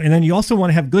 And then you also want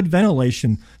to have good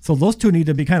ventilation. So those two need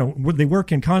to be they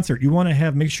work in concert. You want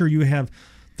to make sure you have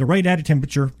the right attic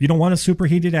temperature. You don't want a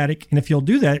superheated attic. And if you'll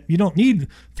do that, you don't need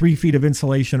 3 feet of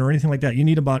insulation or anything like that. You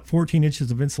need about 14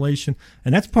 inches of insulation.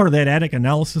 And that's part of that attic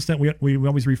analysis that we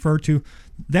always refer to.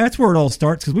 That's where it all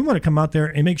starts, because we want to come out there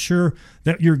and make sure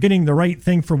that you're getting the right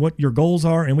thing for what your goals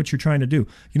are and what you're trying to do.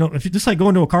 You know, if you just like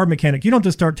going to a car mechanic, you don't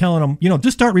just start telling them, you know,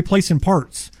 just start replacing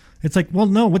parts. It's like, well,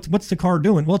 no, what's the car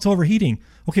doing? Well, it's overheating.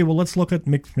 Okay, well, let's look at,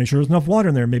 make sure there's enough water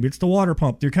in there. Maybe it's the water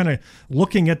pump. You're kind of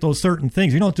looking at those certain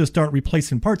things. You don't just start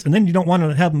replacing parts. And then you don't want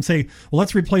to have them say, well,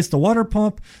 let's replace the water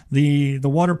pump, the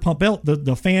water pump belt,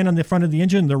 the fan on the front of the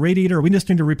engine, the radiator. We just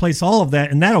need to replace all of that,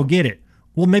 and that'll get it.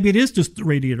 Well, maybe it is just the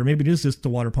radiator. Maybe it is just the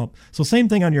water pump. So same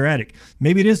thing on your attic.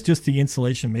 Maybe it is just the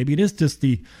insulation. Maybe it is just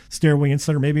the stairway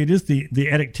insulator. Maybe it is the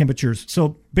attic temperatures.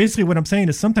 So basically what I'm saying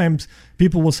is sometimes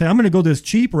people will say, I'm going to go this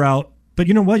cheap route. But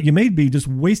you know what? You may be just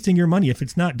wasting your money if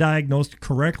it's not diagnosed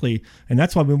correctly. And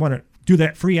that's why we want to do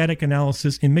that free attic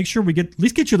analysis and make sure we at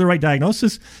least get you the right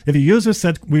diagnosis. If you use us,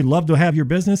 we'd love to have your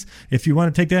business. If you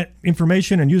want to take that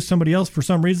information and use somebody else for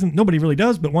some reason, nobody really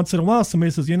does. But once in a while,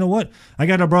 somebody says, you know what? I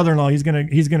got a brother-in-law. He's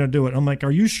gonna do it. I'm like, are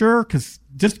you sure? Because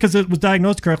just because it was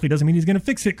diagnosed correctly doesn't mean he's going to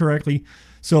fix it correctly.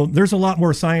 So there's a lot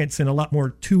more science and a lot more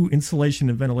to insulation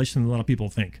and ventilation than a lot of people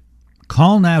think.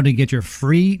 Call now to get your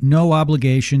free,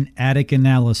 no-obligation attic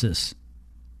analysis.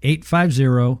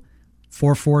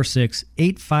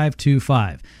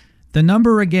 850-446-8525. The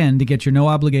number again to get your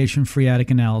no-obligation free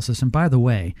attic analysis. And by the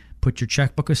way, put your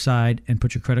checkbook aside and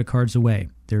put your credit cards away.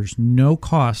 There's no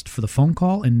cost for the phone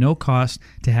call and no cost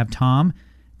to have Tom,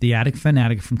 the attic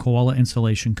fanatic from Koala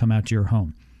Insulation, come out to your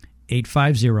home.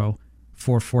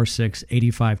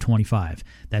 850-446-8525.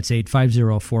 That's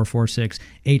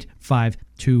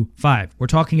 850-446-8525. We're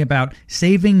talking about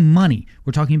saving money.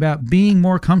 We're talking about being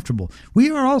more comfortable. We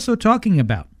are also talking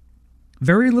about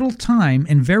very little time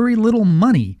and very little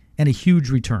money and a huge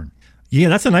return. Yeah,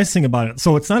 that's a nice thing about it.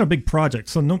 So it's not a big project.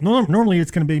 So normally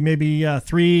it's going to be maybe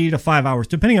 3 to 5 hours,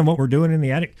 depending on what we're doing in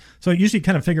the attic. So I usually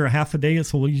kind of figure a half a day.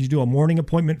 So we'll usually do a morning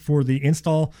appointment for the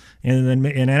install and then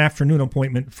an afternoon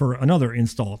appointment for another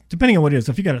install, depending on what it is.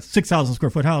 If you got a 6,000 square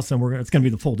foot house, then it's going to be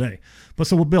the full day. But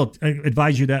so we'll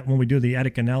advise you that when we do the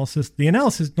attic analysis. The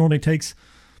analysis normally takes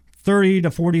 30 to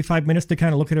 45 minutes to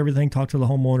kind of look at everything, talk to the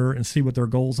homeowner and see what their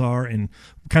goals are and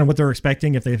kind of what they're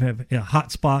expecting. If they have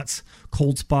hot spots,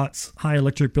 cold spots, high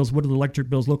electric bills, what do the electric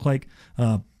bills look like?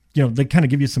 They kind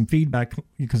of give you some feedback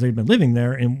because they've been living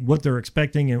there and what they're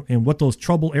expecting and what those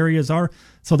trouble areas are.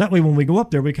 So that way, when we go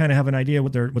up there, we kind of have an idea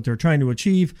what they're trying to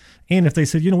achieve. And if they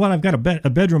said, you know what, I've got a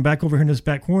bedroom back over here in this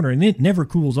back corner and it never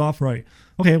cools off right.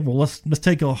 Okay, well, let's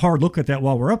take a hard look at that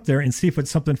while we're up there and see if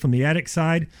it's something from the attic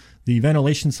side, the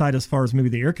ventilation side, as far as maybe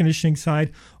the air conditioning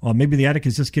side, or maybe the attic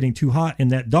is just getting too hot and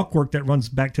that ductwork that runs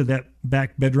back to that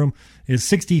back bedroom is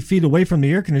 60 feet away from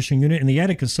the air conditioning unit and the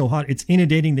attic is so hot it's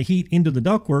inundating the heat into the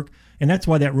ductwork, and that's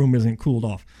why that room isn't cooled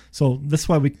off. So that's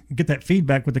why we get that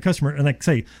feedback with the customer. And like I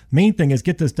say, main thing is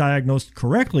get this diagnosed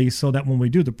correctly so that when we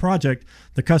do the project,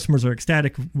 the customers are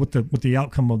ecstatic with the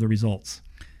outcome of the results.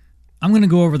 I'm going to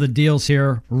go over the deals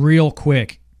here real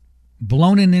quick.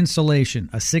 Blown-in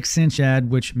insulation, a 6-inch ad,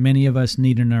 which many of us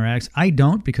need in our attics. I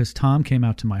don't, because Tom came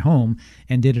out to my home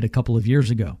and did it a couple of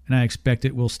years ago, and I expect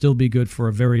it will still be good for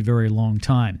a very, very long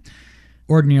time.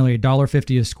 Ordinarily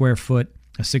 $1.50 a square foot,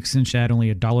 a 6-inch ad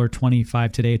only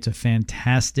 $1.25 today. It's a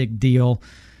fantastic deal.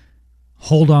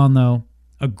 Hold on, though.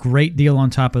 A great deal on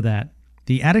top of that.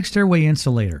 The attic stairway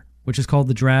insulator, which is called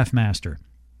the DraftMaster,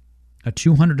 a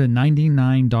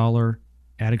 $299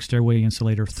 attic stairway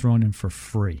insulator thrown in for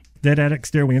free. That attic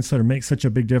stairway insulator makes such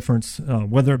a big difference,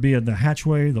 whether it be the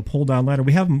hatchway, the pull-down ladder.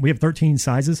 We have 13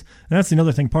 sizes, and that's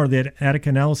another thing. Part of the attic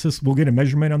analysis, we'll get a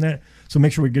measurement on that, so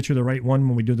make sure we get you the right one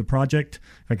when we do the project.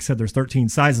 Like I said, there's 13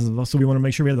 sizes of us, so we want to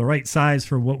make sure we have the right size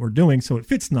for what we're doing, so it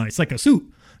fits nice, like a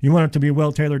suit. You want it to be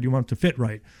well tailored. You want it to fit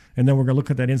right. And then we're going to look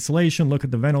at that insulation, look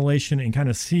at the ventilation, and kind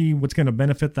of see what's going to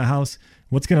benefit the house,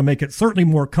 what's going to make it certainly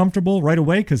more comfortable right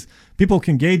away, because people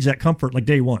can gauge that comfort like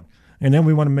day one. And then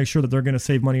we want to make sure that they're going to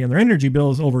save money on their energy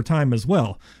bills over time as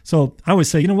well. So I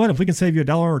always say, you know what, if we can save you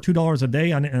 $1 or $2 a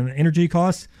day on energy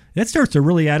costs, that starts to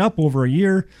really add up over a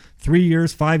year, 3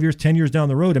 years, 5 years, 10 years down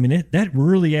the road. I mean, that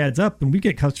really adds up. And we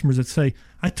get customers that say,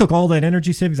 I took all that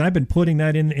energy savings, I've been putting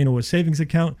that into a savings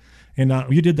account. And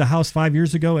you did the house 5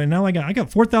 years ago, and now I got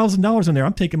 $4,000 in there.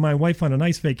 I'm taking my wife on a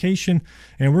nice vacation,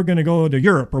 and we're going to go to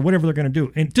Europe or whatever they're going to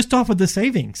do, and just off of the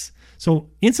savings. So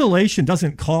insulation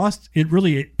doesn't cost; it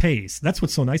pays. That's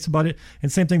what's so nice about it. And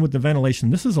same thing with the ventilation.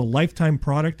 This is a lifetime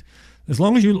product. As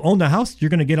long as you own the house, you're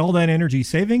going to get all that energy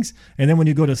savings. And then when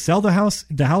you go to sell the house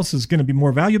is going to be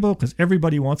more valuable because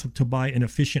everybody wants to buy an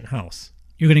efficient house.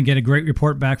 You're going to get a great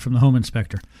report back from the home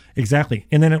inspector. Exactly.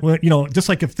 And then, just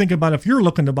like think about if you're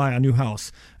looking to buy a new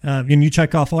house and you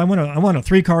check off, I want a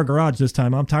 3-car garage this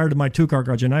time. I'm tired of my 2-car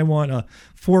garage, and I want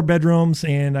 4 bedrooms,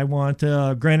 and I want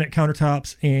granite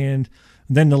countertops. And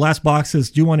then the last box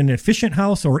is, do you want an efficient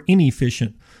house or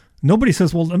inefficient? Nobody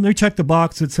says, well, let me check the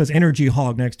box that says Energy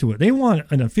Hog next to it. They want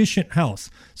an efficient house.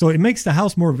 So it makes the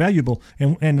house more valuable.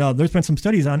 And there's been some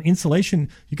studies on insulation.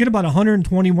 You get about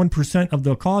 121% of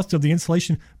the cost of the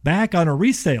insulation back on a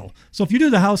resale. So if you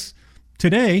do the house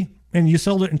today and you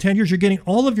sell it in 10 years, you're getting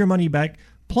all of your money back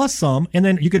plus some. And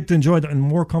then you get to enjoy a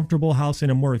more comfortable house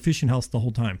and a more efficient house the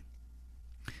whole time.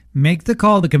 Make the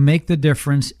call that can make the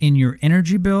difference in your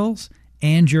energy bills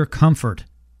and your comfort.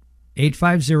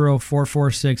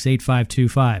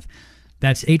 850-446-8525.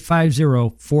 That's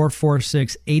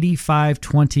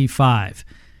 850-446-8525.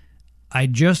 I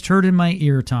just heard in my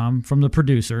ear, Tom, from the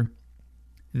producer,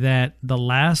 that the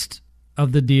last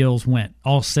of the deals went.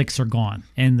 All 6 are gone,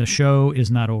 and the show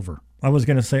is not over. I was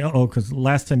going to say, uh-oh, because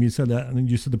last time you said that, and then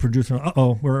you said the producer,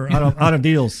 uh-oh, we're out of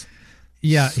deals.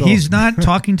 Yeah, So. He's not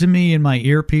talking to me in my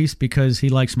earpiece because he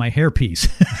likes my hairpiece.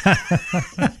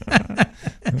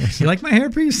 You like my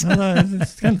hairpiece?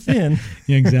 It's kind of thin.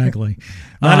 Yeah, exactly.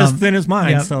 Not as thin as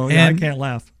mine, yeah, so I can't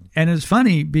laugh. And it's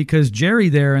funny because Jerry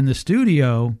there in the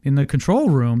studio, in the control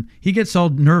room, he gets all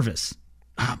nervous.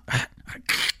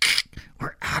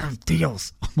 We're out of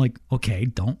deals. I'm like, okay,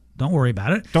 don't worry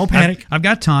about it. Don't panic. I've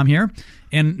got Tom here,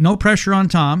 and no pressure on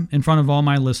Tom in front of all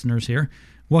my listeners here.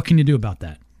 What can you do about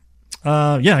that?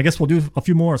 I guess we'll do a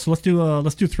few more. So let's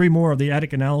do 3 more of the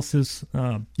attic analysis.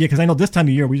 Because I know this time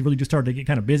of year we really just started to get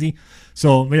kind of busy.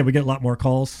 So we get a lot more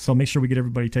calls. So make sure we get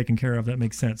everybody taken care of. That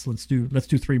makes sense. Let's do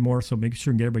 3 more. So make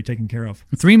sure and get everybody taken care of.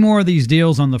 3 more of these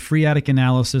deals on the free attic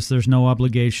analysis. There's no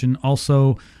obligation.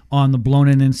 Also on the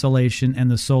blown-in insulation and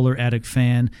the solar attic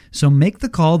fan. So make the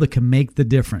call that can make the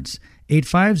difference.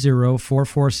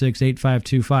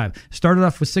 850-446-8525. Started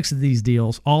off with 6 of these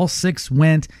deals. All 6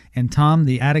 went, and Tom,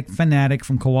 the attic fanatic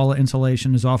from Koala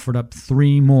Insulation, has offered up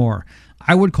 3 more.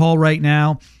 I would call right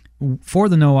now for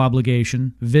the no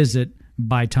obligation visit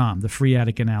by Tom, the free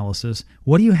attic analysis.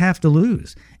 What do you have to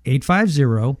lose?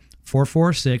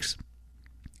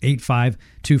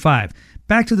 850-446-8525.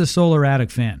 Back to the solar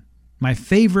attic fan. My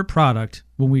favorite product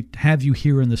when we have you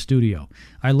here in the studio.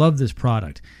 I love this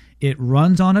product. It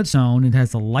runs on its own. It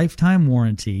has a lifetime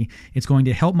warranty. It's going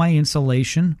to help my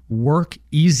insulation work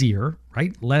easier,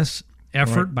 right? Less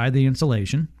effort by the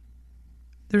insulation.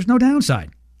 There's no downside.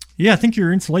 Yeah, I think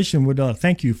your insulation would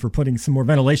thank you for putting some more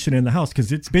ventilation in the house,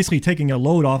 because it's basically taking a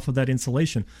load off of that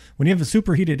insulation. When you have a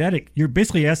superheated attic, you're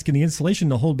basically asking the insulation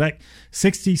to hold back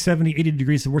 60, 70, 80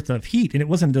 degrees worth of heat, and it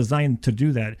wasn't designed to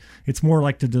do that. It's more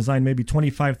like to design maybe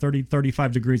 25, 30,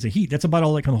 35 degrees of heat. That's about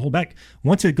all it can hold back.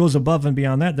 Once it goes above and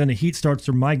beyond that, then the heat starts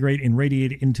to migrate and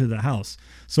radiate into the house.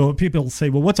 So people say,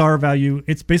 well, what's R value?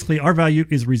 It's basically R value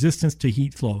is resistance to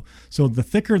heat flow. So the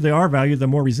thicker the R value, the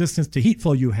more resistance to heat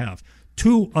flow you have.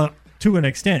 To an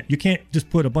extent, you can't just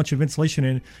put a bunch of insulation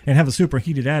in and have a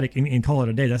superheated attic and call it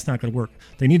a day. That's not going to work.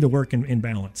 They need to work in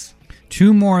balance.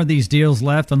 2 more of these deals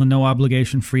left on the no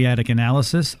obligation free attic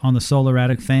analysis on the solar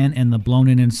attic fan and the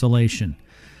blown-in insulation.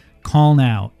 Call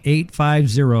now,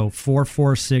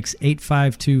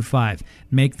 850-446-8525.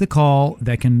 Make the call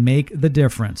that can make the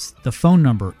difference. The phone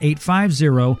number,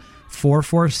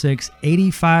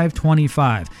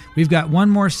 850-446-8525. We've got one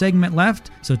more segment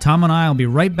left, so Tom and I will be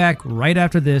right back right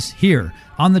after this here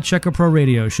on the Checker Pro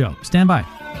Radio Show. Stand by.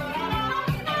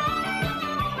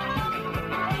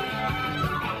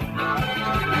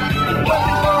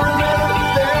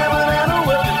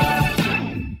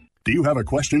 Do you have a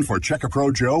question for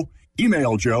Checkapro Joe?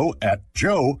 Email Joe at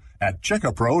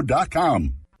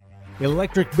joe@checkapro.com.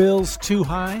 Electric bills too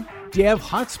high? Do you have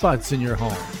hot spots in your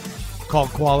home? Call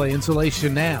Koala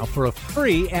Insulation now for a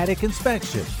free attic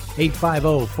inspection.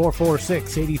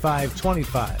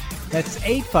 850-446-8525. That's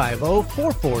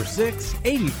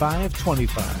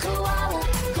 850-446-8525. Koala,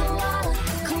 koala,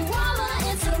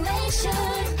 koala insulation.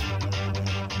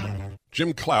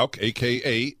 Jim Clouk,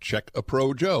 a.k.a.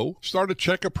 Check-A-Pro Joe, started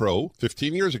Check-A-Pro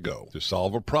 15 years ago to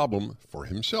solve a problem for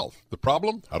himself. The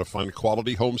problem? How to find a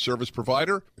quality home service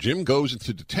provider? Jim goes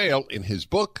into detail in his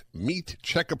book, Meet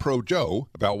Check-A-Pro Joe,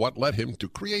 about what led him to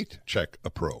create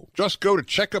Check-A-Pro. Just go to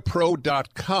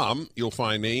checkapro.com. You'll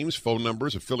find names, phone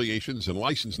numbers, affiliations, and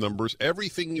license numbers,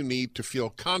 everything you need to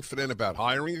feel confident about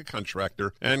hiring a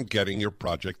contractor and getting your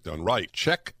project done right.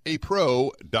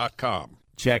 Checkapro.com.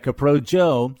 Check-A-Pro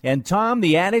Joe and Tom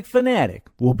the Attic Fanatic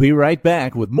will be right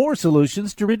back with more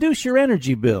solutions to reduce your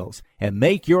energy bills and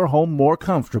make your home more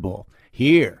comfortable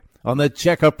here on the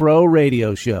Check-A-Pro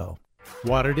Radio Show.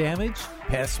 Water damage?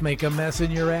 Pests make a mess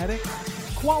in your attic?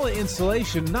 Koala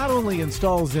Insulation not only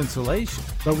installs insulation,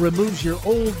 but removes your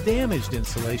old damaged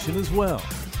insulation as well.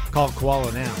 Call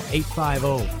Koala now,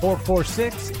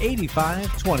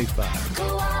 850-446-8525.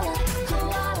 Koala,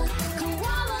 koala,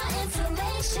 koala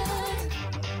insulation.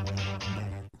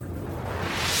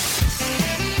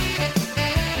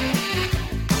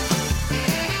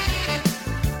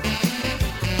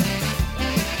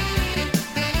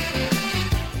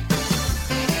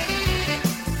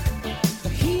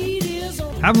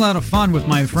 Having a lot of fun with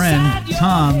my friend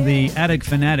Tom, the Attic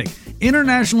Fanatic,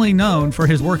 internationally known for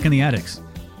his work in the attics.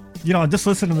 You know, just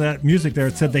listening to that music there,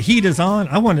 it said the heat is on.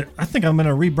 I think I'm going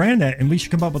to rebrand that, and we should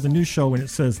come up with a new show and it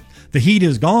says the heat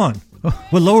is gone.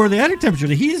 We'll lower the attic temperature.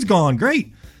 The heat is gone.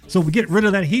 Great. So we get rid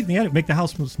of that heat in the attic, make the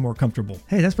house more comfortable.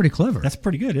 Hey, that's pretty clever. That's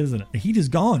pretty good, isn't it? The heat is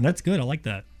gone. That's good. I like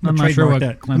that. I'm not sure what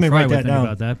that. Glenn Fry would think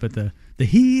about that, but the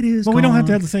heat is Well, gone. we don't have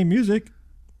to have the same music.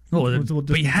 Well, We'll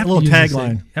but you have a little to use the tagline.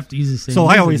 same- have to use the same So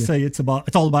I music. always say it's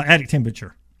all about attic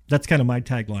temperature. That's kind of my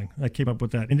tagline. I came up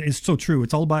with that, and it's so true.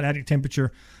 It's all about attic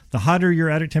temperature. The hotter your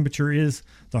attic temperature is,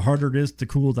 the harder it is to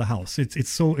cool the house. It's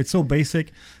so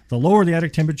basic. The lower the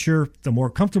attic temperature, the more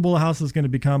comfortable the house is going to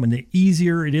become, and the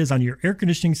easier it is on your air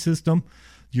conditioning system.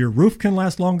 Your roof can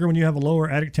last longer when you have a lower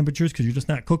attic temperatures because you're just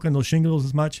not cooking those shingles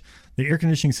as much. The air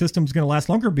conditioning system is going to last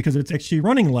longer because it's actually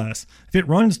running less. If it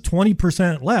runs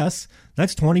 20% less,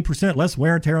 that's 20% less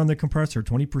wear and tear on the compressor,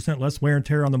 20% less wear and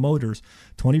tear on the motors,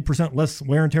 20% less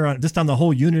wear and tear on just on the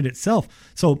whole unit itself.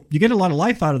 So you get a lot of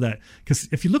life out of that. Because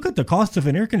if you look at the cost of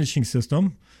an air conditioning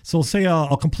system, so say a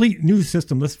complete new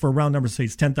system, this for a round number, say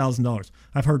it's $10,000.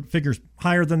 I've heard figures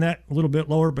higher than that, a little bit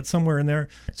lower, but somewhere in there.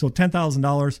 So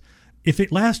 $10,000. If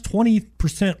it lasts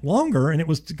 20% longer and it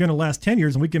was going to last 10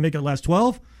 years and we can make it last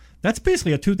 12, that's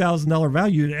basically a $2,000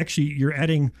 value. Actually, you're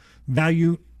adding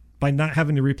value by not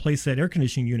having to replace that air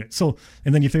conditioning unit. So,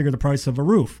 and then you figure the price of a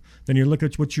roof. Then you look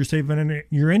at what you're saving in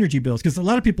your energy bills. Because a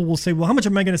lot of people will say, well, how much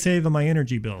am I going to save on my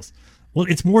energy bills? Well,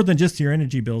 it's more than just your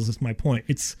energy bills, is my point.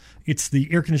 It's the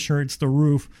air conditioner, it's the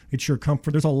roof, it's your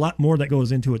comfort. There's a lot more that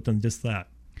goes into it than just that.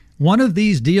 One of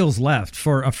these deals left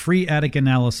for a free attic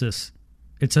analysis.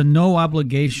 It's a no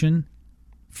obligation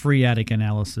free attic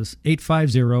analysis.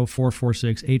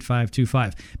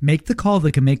 850-446-8525. Make the call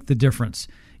that can make the difference.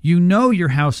 You know your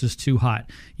house is too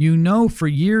hot. You know for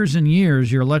years and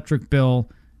years your electric bill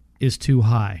is too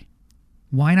high.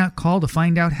 Why not call to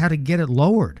find out how to get it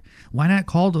lowered? Why not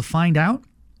call to find out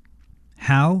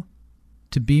how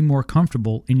to be more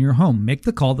comfortable in your home? Make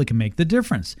the call that can make the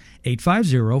difference.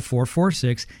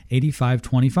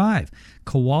 850-446-8525.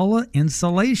 Koala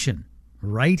Insulation,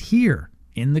 right here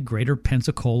in the greater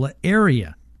Pensacola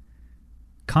area.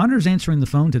 Connor's answering the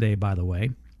phone today, by the way.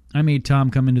 I made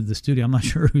Tom come into the studio. I'm not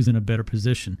sure who's in a better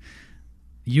position.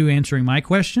 You answering my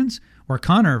questions or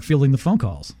Connor fielding the phone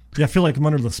calls? Yeah, I feel like I'm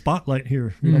under the spotlight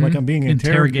here. You know, like I'm being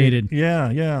Interrogated.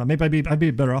 Yeah. Maybe I'd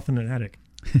be better off in an attic.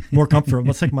 More comfortable.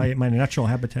 Let's take my natural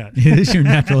habitat. It is your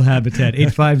natural habitat.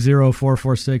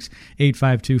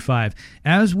 850-446-8525.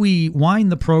 As we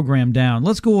wind the program down,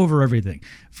 let's go over everything.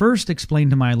 First, explain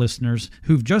to my listeners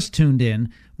who've just tuned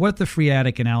in what the free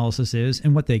attic analysis is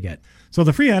and what they get. So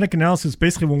the free attic analysis,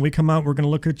 basically when we come out, we're going to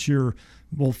look at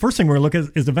first thing we're going to look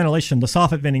at is the ventilation, the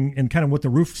soffit venting, and kind of what the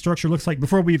roof structure looks like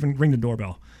before we even ring the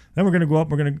doorbell. Then we're going to go up,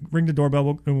 we're going to ring the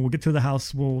doorbell, we'll get to the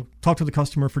house, we'll talk to the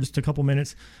customer for just a couple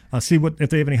minutes, see if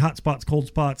they have any hot spots, cold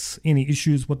spots, any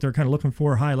issues, what they're kind of looking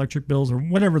for, high electric bills, or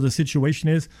whatever the situation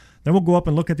is. Then we'll go up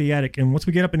and look at the attic. And once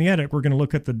we get up in the attic, we're going to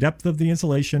look at the depth of the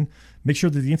insulation, make sure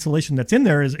that the insulation that's in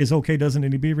there is okay, doesn't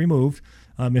need to be removed.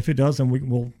 If it does, then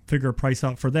we'll figure a price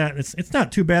out for that. It's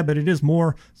not too bad, but it is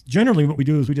more. Generally, what we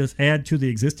do is we just add to the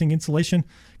existing insulation,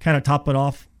 kind of top it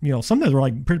off. Sometimes we're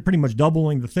like pretty much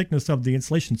doubling the thickness of the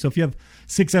insulation. So if you have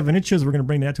 6-7 inches, we're going to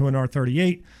bring that to an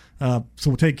R38. So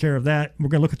we'll take care of that. We're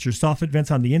going to look at your soffit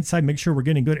vents on the inside, make sure we're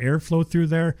getting good airflow through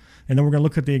there. And then we're going to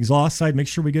look at the exhaust side, make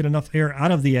sure we get enough air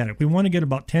out of the attic. We want to get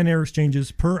about 10 air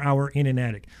exchanges per hour in an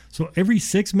attic. So every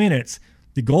 6 minutes,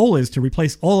 the goal is to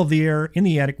replace all of the air in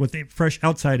the attic with fresh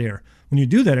outside air. When you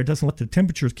do that, it doesn't let the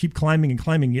temperatures keep climbing and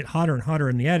climbing, get hotter and hotter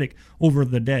in the attic over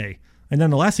the day. And then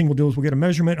the last thing we'll do is we'll get a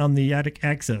measurement on the attic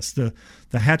access, the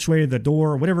hatchway, the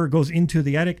door, whatever goes into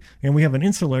the attic, and we have an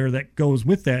insulator that goes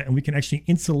with that, and we can actually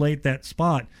insulate that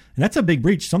spot. And that's a big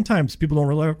breach. Sometimes people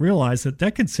don't realize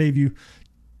that could save you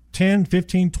 10,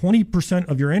 15, 20%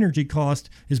 of your energy cost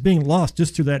is being lost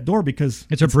just through that door because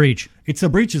It's a breach. It's a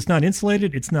breach. It's not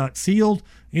insulated. It's not sealed.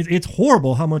 It's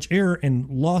horrible how much air and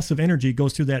loss of energy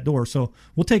goes through that door. So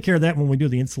we'll take care of that when we do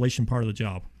the insulation part of the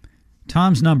job.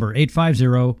 Tom's number,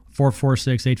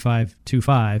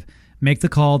 850-446-8525. Make the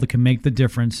call that can make the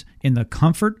difference in the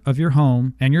comfort of your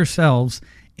home and yourselves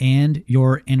and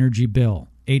your energy bill.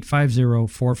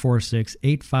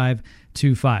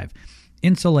 850-446-8525.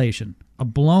 Insulation, a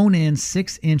blown-in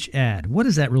 6-inch ad. What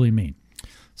does that really mean?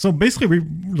 So basically,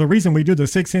 the reason we do the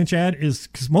 6-inch ad is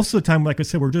because most of the time, like I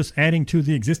said, we're just adding to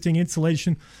the existing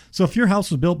insulation. So if your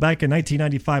house was built back in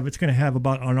 1995, it's going to have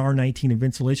about an R19 of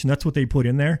insulation. That's what they put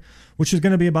in there, which is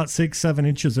going to be about 6-7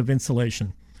 inches of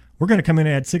insulation. We're going to come in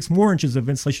and add 6 more inches of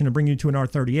insulation to bring you to an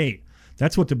R38.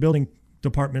 That's what the building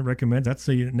department recommends. That's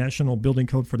the national building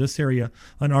code for this area,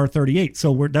 an R38.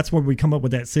 So that's where we come up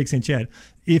with that 6-inch ad.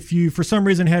 If you, for some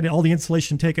reason, had all the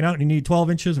insulation taken out and you need 12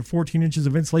 inches or 14 inches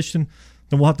of insulation,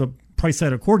 then we'll have to price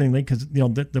that accordingly because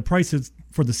the price is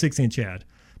for the 6-inch ad.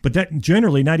 But that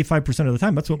generally 95% of the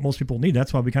time, that's what most people need.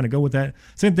 That's why we kind of go with that.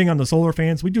 Same thing on the solar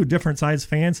fans. We do different size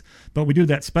fans, but we do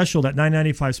that special, that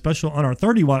 995 special on our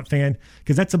 30-watt fan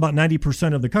because that's about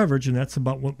 90% of the coverage, and that's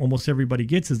about what almost everybody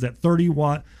gets is that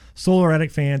 30-watt solar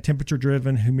attic fan,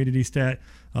 temperature-driven, humidity stat,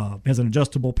 has an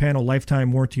adjustable panel,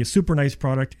 lifetime warranty, a super nice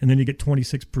product, and then you get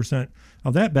 26%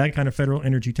 of that back kind of federal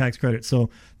energy tax credit. So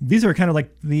these are kind of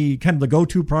like the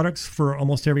go-to products for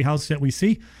almost every house that we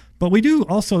see. But we do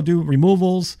also do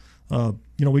removals.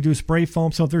 We do spray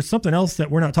foam. So if there's something else that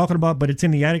we're not talking about, but it's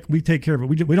in the attic, we take care of it.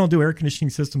 We don't do air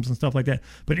conditioning systems and stuff like that.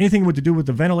 But anything to do with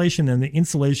the ventilation and the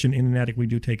insulation in an attic, we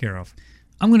do take care of.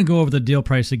 I'm going to go over the deal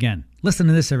price again. Listen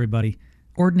to this, everybody.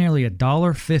 Ordinarily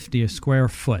 $1.50 a square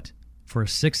foot for a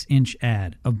 6-inch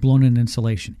ad of blown-in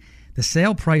insulation. The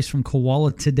sale price from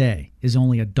Koala today is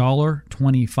only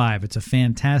 $1.25. It's a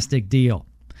fantastic deal.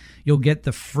 You'll get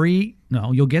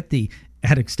the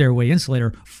attic stairway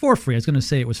insulator for free. I was going to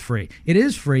say it was free. It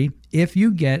is free if you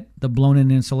get the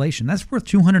blown-in insulation. That's worth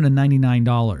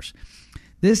 $299.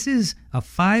 This is a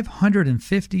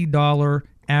 $550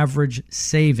 average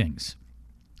savings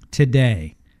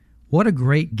today. What a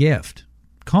great gift.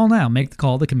 Call now. Make the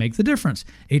call that can make the difference.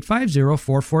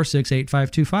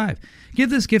 850-446-8525.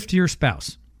 Give this gift to your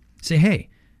spouse. Say, hey,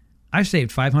 I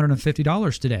saved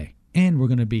 $550 today, and we're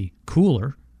going to be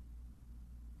cooler,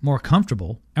 more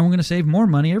comfortable, and we're going to save more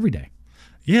money every day.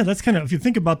 Yeah, that's kind of, if you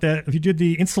think about that, if you did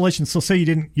the installation, so say you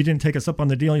didn't take us up on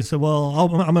the deal, and you said, well,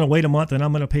 I'm going to wait a month, and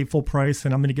I'm going to pay full price,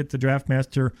 and I'm going to get the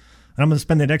DraftMaster, and I'm going to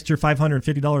spend that extra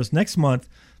 $550 next month.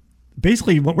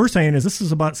 Basically, what we're saying is this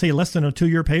is about, say, less than a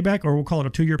 2-year payback, or we'll call it a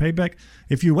 2-year payback.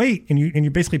 If you wait and you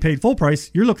basically paid full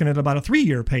price, you're looking at about a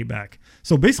 3-year payback.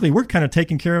 So basically, we're kind of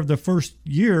taking care of the first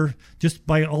year just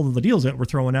by all of the deals that we're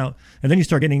throwing out, and then you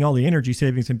start getting all the energy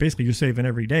savings, and basically you're saving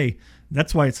every day.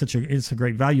 That's why it's a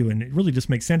great value, and it really just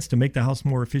makes sense to make the house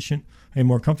more efficient and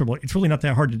more comfortable. It's really not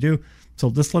that hard to do. So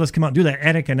just let us come out and do that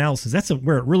attic analysis. That's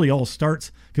where it really all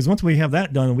starts, because once we have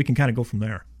that done, we can kind of go from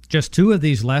there. Just 2 of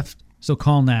these left, so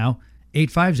call now.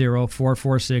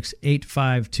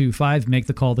 850-446-8525. Make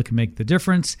the call that can make the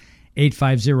difference.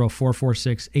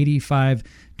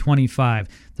 850-446-8525.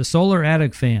 The solar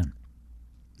attic fan.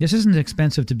 This isn't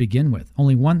expensive to begin with.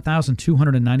 Only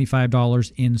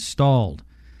 $1,295 installed.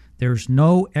 There's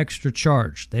no extra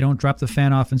charge. They don't drop the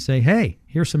fan off and say, hey,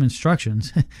 here's some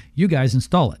instructions. You guys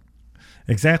install it.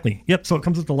 Exactly. Yep. So it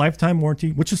comes with the lifetime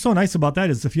warranty, which is so nice about that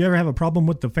is if you ever have a problem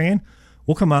with the fan,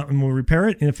 we'll come out and we'll repair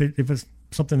it. And if it's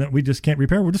something that we just can't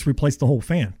repair, we'll just replace the whole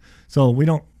fan. So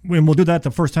we'll do that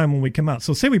the first time when we come out.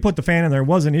 So say we put the fan in, there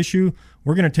was an issue,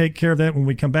 we're going to take care of that when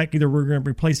we come back. Either we're going to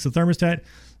replace the thermostat,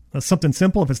 something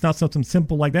simple. If it's not something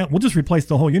simple like that, we'll just replace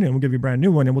the whole unit and we'll give you a brand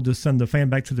new one, and we'll just send the fan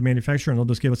back to the manufacturer and they'll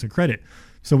just give us a credit.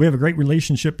 So we have a great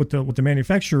relationship with the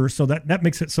manufacturer, so that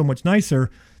makes it so much nicer,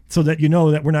 so that you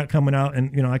know that we're not coming out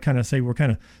and, I kind of say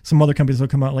some other companies will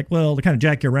come out like, well, they kind of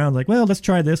jack you around like, well, let's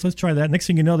try this, let's try that. Next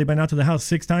thing you know, they've been out to the house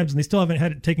 6 times and they still haven't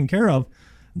had it taken care of.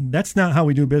 That's not how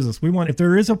we do business. If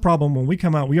there is a problem, when we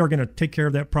come out, we are going to take care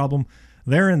of that problem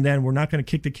there and then. We're not going to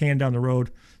kick the can down the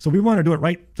road. So we want to do it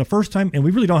right the first time, and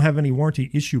we really don't have any warranty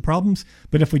issue problems.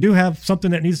 But if we do have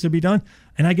something that needs to be done,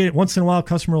 and I get it once in a while, a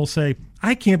customer will say,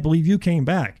 I can't believe you came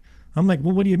back. I'm like,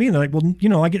 well, what do you mean? They're like,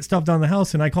 well, I get stuff done in the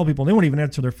house and I call people and they won't even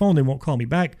answer their phone. They won't call me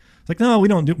back. It's like, no, we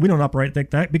don't operate like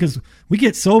that, because we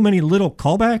get so many little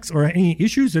callbacks or any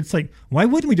issues. It's like, why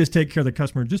wouldn't we just take care of the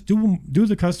customer? Just do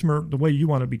the customer the way you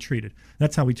want to be treated.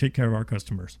 That's how we take care of our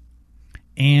customers.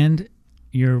 And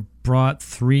you brought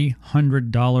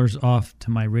 $300 off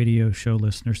to my radio show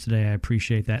listeners today. I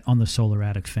appreciate that, on the Solar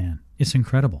Attic fan. It's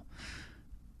incredible.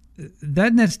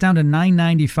 That nets down to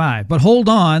 $995. But hold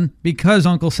on, because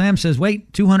Uncle Sam says,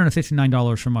 wait,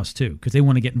 $259 from us too, because they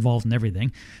want to get involved in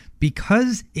everything.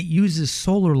 Because it uses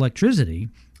solar electricity,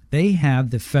 they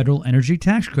have the federal energy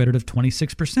tax credit of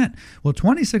 26%. Well,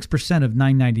 26% of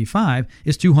 $995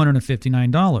 is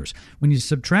 $259. When you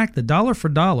subtract the dollar for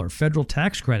dollar federal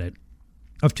tax credit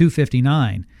of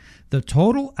 $259, the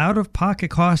total out-of-pocket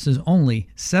cost is only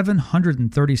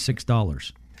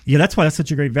 $736. Yeah, that's why that's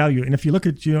such a great value. And if you look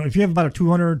at, if you have about a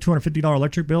 $200, $250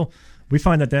 electric bill, we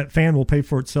find that fan will pay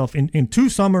for itself in 2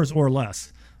 summers or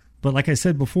less. But like I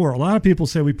said before, a lot of people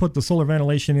say we put the solar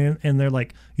ventilation in and they're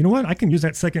like, you know what, I can use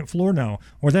that second floor now.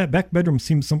 Or that back bedroom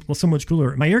seems so much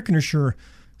cooler. My air conditioner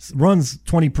runs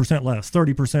 20% less,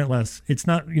 30% less. It's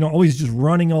not, always just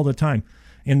running all the time.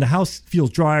 And the house feels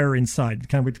drier inside.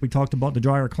 Kind of, we talked about the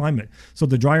drier climate. So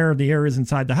the drier the air is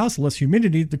inside the house, the less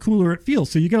humidity, the cooler it feels.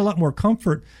 So you get a lot more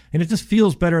comfort, and it just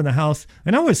feels better in the house.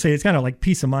 And I always say it's kind of like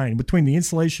peace of mind between the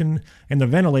insulation and the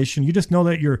ventilation. You just know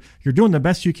that you're doing the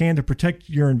best you can to protect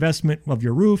your investment of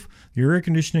your roof, your air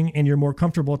conditioning, and you're more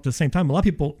comfortable at the same time. A lot of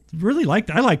people really like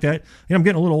that. I like that. I'm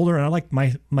getting a little older, and I like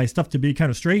my stuff to be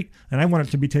kind of straight, and I want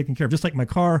it to be taken care of. Just like my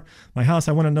car, my house,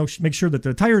 I want to make sure that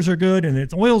the tires are good and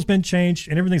its oil's been changed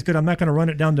and everything's good. I'm not going to run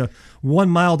it down to 1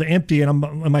 mile to empty. And I'm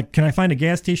like, can I find a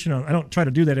gas station? I don't try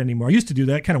to do that anymore. I used to do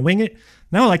that, kind of wing it.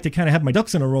 Now I like to kind of have my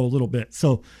ducks in a row a little bit.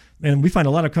 So, and we find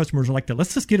a lot of customers are like that.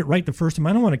 Let's just get it right the first time.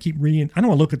 I don't want to I don't want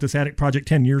to look at this attic project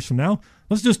 10 years from now.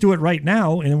 Let's just do it right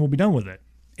now, and then we'll be done with it.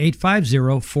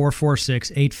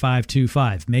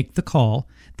 850-446-8525. Make the call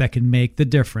that can make the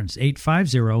difference.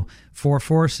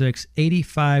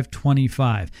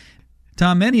 850-446-8525.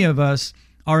 Tom, many of us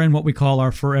are in what we call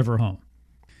our forever home,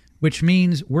 which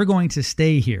means we're going to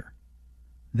stay here.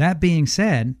 That being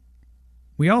said,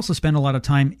 we also spend a lot of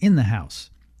time in the house.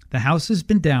 The house has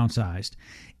been downsized.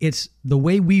 It's the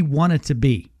way we want it to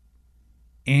be.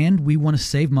 And we want to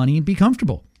save money and be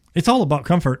comfortable. It's all about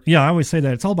comfort. Yeah, I always say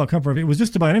that. It's all about comfort. If it was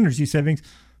just about energy savings,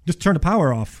 just turn the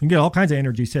power off. You can get all kinds of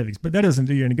energy savings. But that doesn't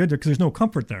do you any good because there's no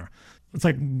comfort there. It's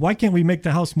like, why can't we make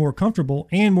the house more comfortable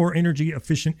and more energy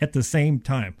efficient at the same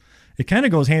time? It kind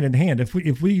of goes hand in hand. If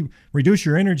we reduce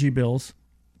your energy bills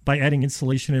by adding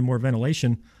insulation and more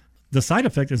ventilation, the side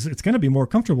effect is it's going to be more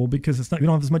comfortable because you don't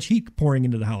have as much heat pouring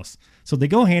into the house. So they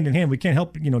go hand in hand. We can't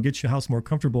help get your house more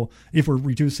comfortable if we're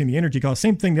reducing the energy cost.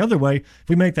 Same thing the other way. If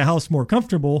we make the house more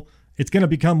comfortable, it's going to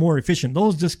become more efficient.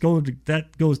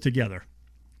 That goes together.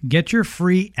 Get your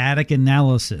free attic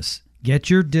analysis. Get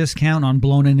your discount on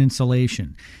blown-in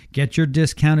insulation. Get your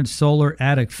discounted solar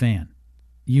attic fan.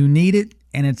 You need it,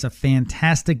 and it's a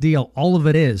fantastic deal. All of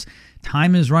it is.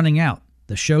 Time is running out.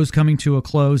 The show's coming to a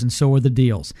close, and so are the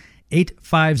deals.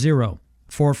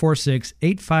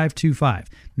 850-446-8525.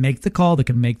 Make the call that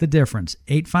can make the difference.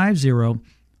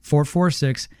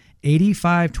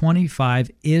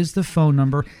 850-446-8525 is the phone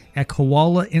number at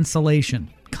Koala Insulation.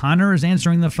 Connor is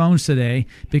answering the phones today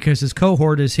because his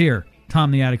cohort is here.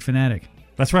 Tom the Attic Fanatic.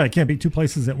 That's right. I can't be 2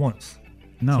 places at once.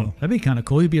 No, that'd be kind of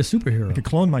cool. You'd be a superhero. I could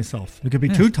clone myself. It could be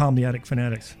 2 Tom the Attic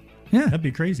Fanatics. Yeah. That'd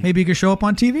be crazy. Maybe you could show up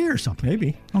on TV or something.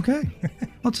 Maybe. Okay.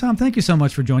 Well, Tom, thank you so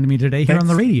much for joining me today here on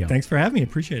the radio. Thanks for having me.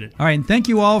 Appreciate it. All right, and thank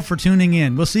you all for tuning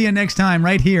in. We'll see you next time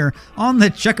right here on the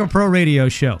Check A Pro Radio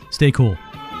Show. Stay cool.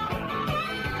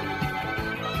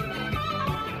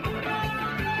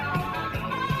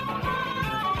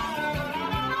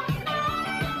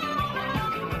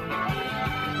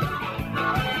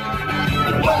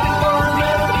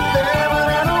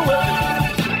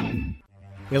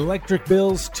 Electric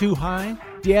bills too high?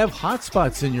 Do you have hot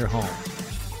spots in your home?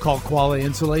 Call Koala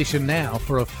Insulation now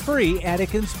for a free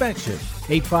attic inspection.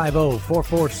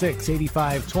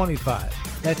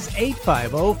 850-446-8525. That's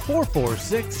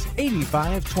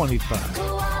 850-446-8525.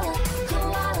 Koala.